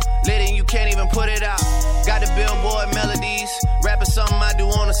out. Lit and you can't even put it out. Got the Billboard melodies. Rapping something I do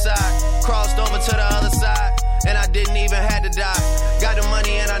on the side. Crossed over to the other side. And I didn't even have to die. Got the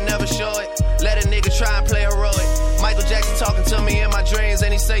money and I never show it. Let a nigga try and play heroic. Michael Jackson talking to me in my dreams.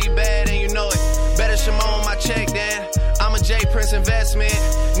 And he say you bad and you know it. Better Shimon my check then. I'm a J Prince investment.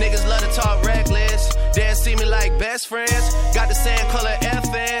 Niggas love to talk reckless. Then see me like best friends. Got the same color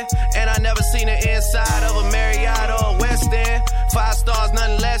FN. And I never seen the inside of a Marriott or a West End. 5 stars,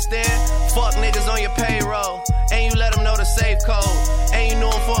 nothing less than. Fuck niggas on your payroll. And you let them know the safe code. And you knew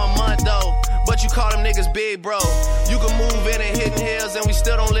them for a month though. But you call them niggas big bro. You can move in and Hidden Hills and we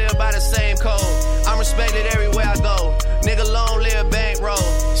still don't live by the same code. I'm respected everywhere I go. Nigga long live bankroll.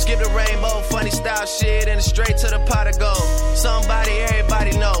 Skip the rainbow, funny style shit and straight to the pot of gold. Somebody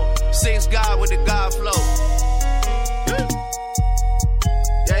everybody know. 6 God with the God flow.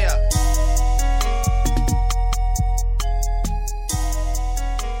 Yeah, yeah.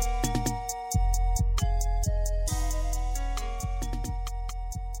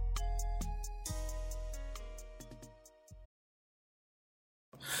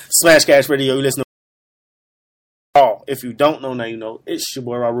 Smash Cash Radio, you listen to Raw. If you don't know, now you know. It's your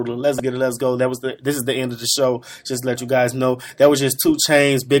boy Raw Ruler. Let's get it, let's go. This is the end of the show. Just to let you guys know. That was just 2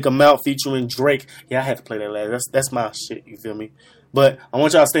 Chainz, Big Amount featuring Drake. Yeah, I had to play that last. That's my shit, you feel me? But I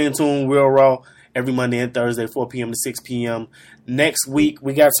want y'all to stay in tune, Real Raw, every Monday and Thursday, 4 p.m. to 6 p.m. Next week,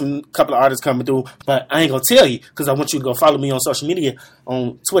 we got some couple of artists coming through, but I ain't going to tell you because I want you to go follow me on social media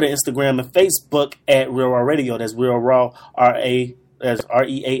on Twitter, Instagram, and Facebook at Real Raw Radio. That's Real Raw, That's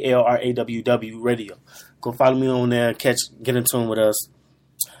REALRAWW Radio. Go follow me on there. Get in tune with us.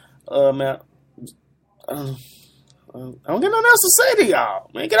 Man, I don't get nothing else to say to y'all.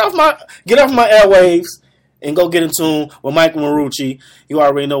 Man, get off my airwaves and go get in tune with Mike Marucci. You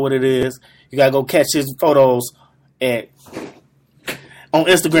already know what it is. You gotta go catch his photos on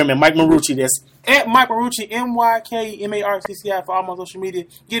Instagram at Mike Marucci. That's at Mike Marucci, MYKMARCCI for all my social media.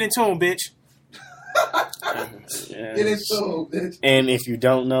 Get in tune, bitch. Get in tune, bitch. And if you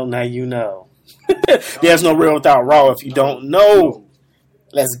don't know, now you know. There's no real without raw. If you don't know,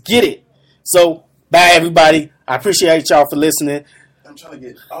 let's get it. So, bye everybody. I appreciate y'all for listening. I'm trying to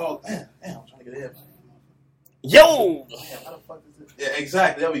get. Oh, damn. I'm trying to get it. Yo! Damn, how the fuck is it? Yeah,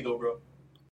 exactly. There we go, bro.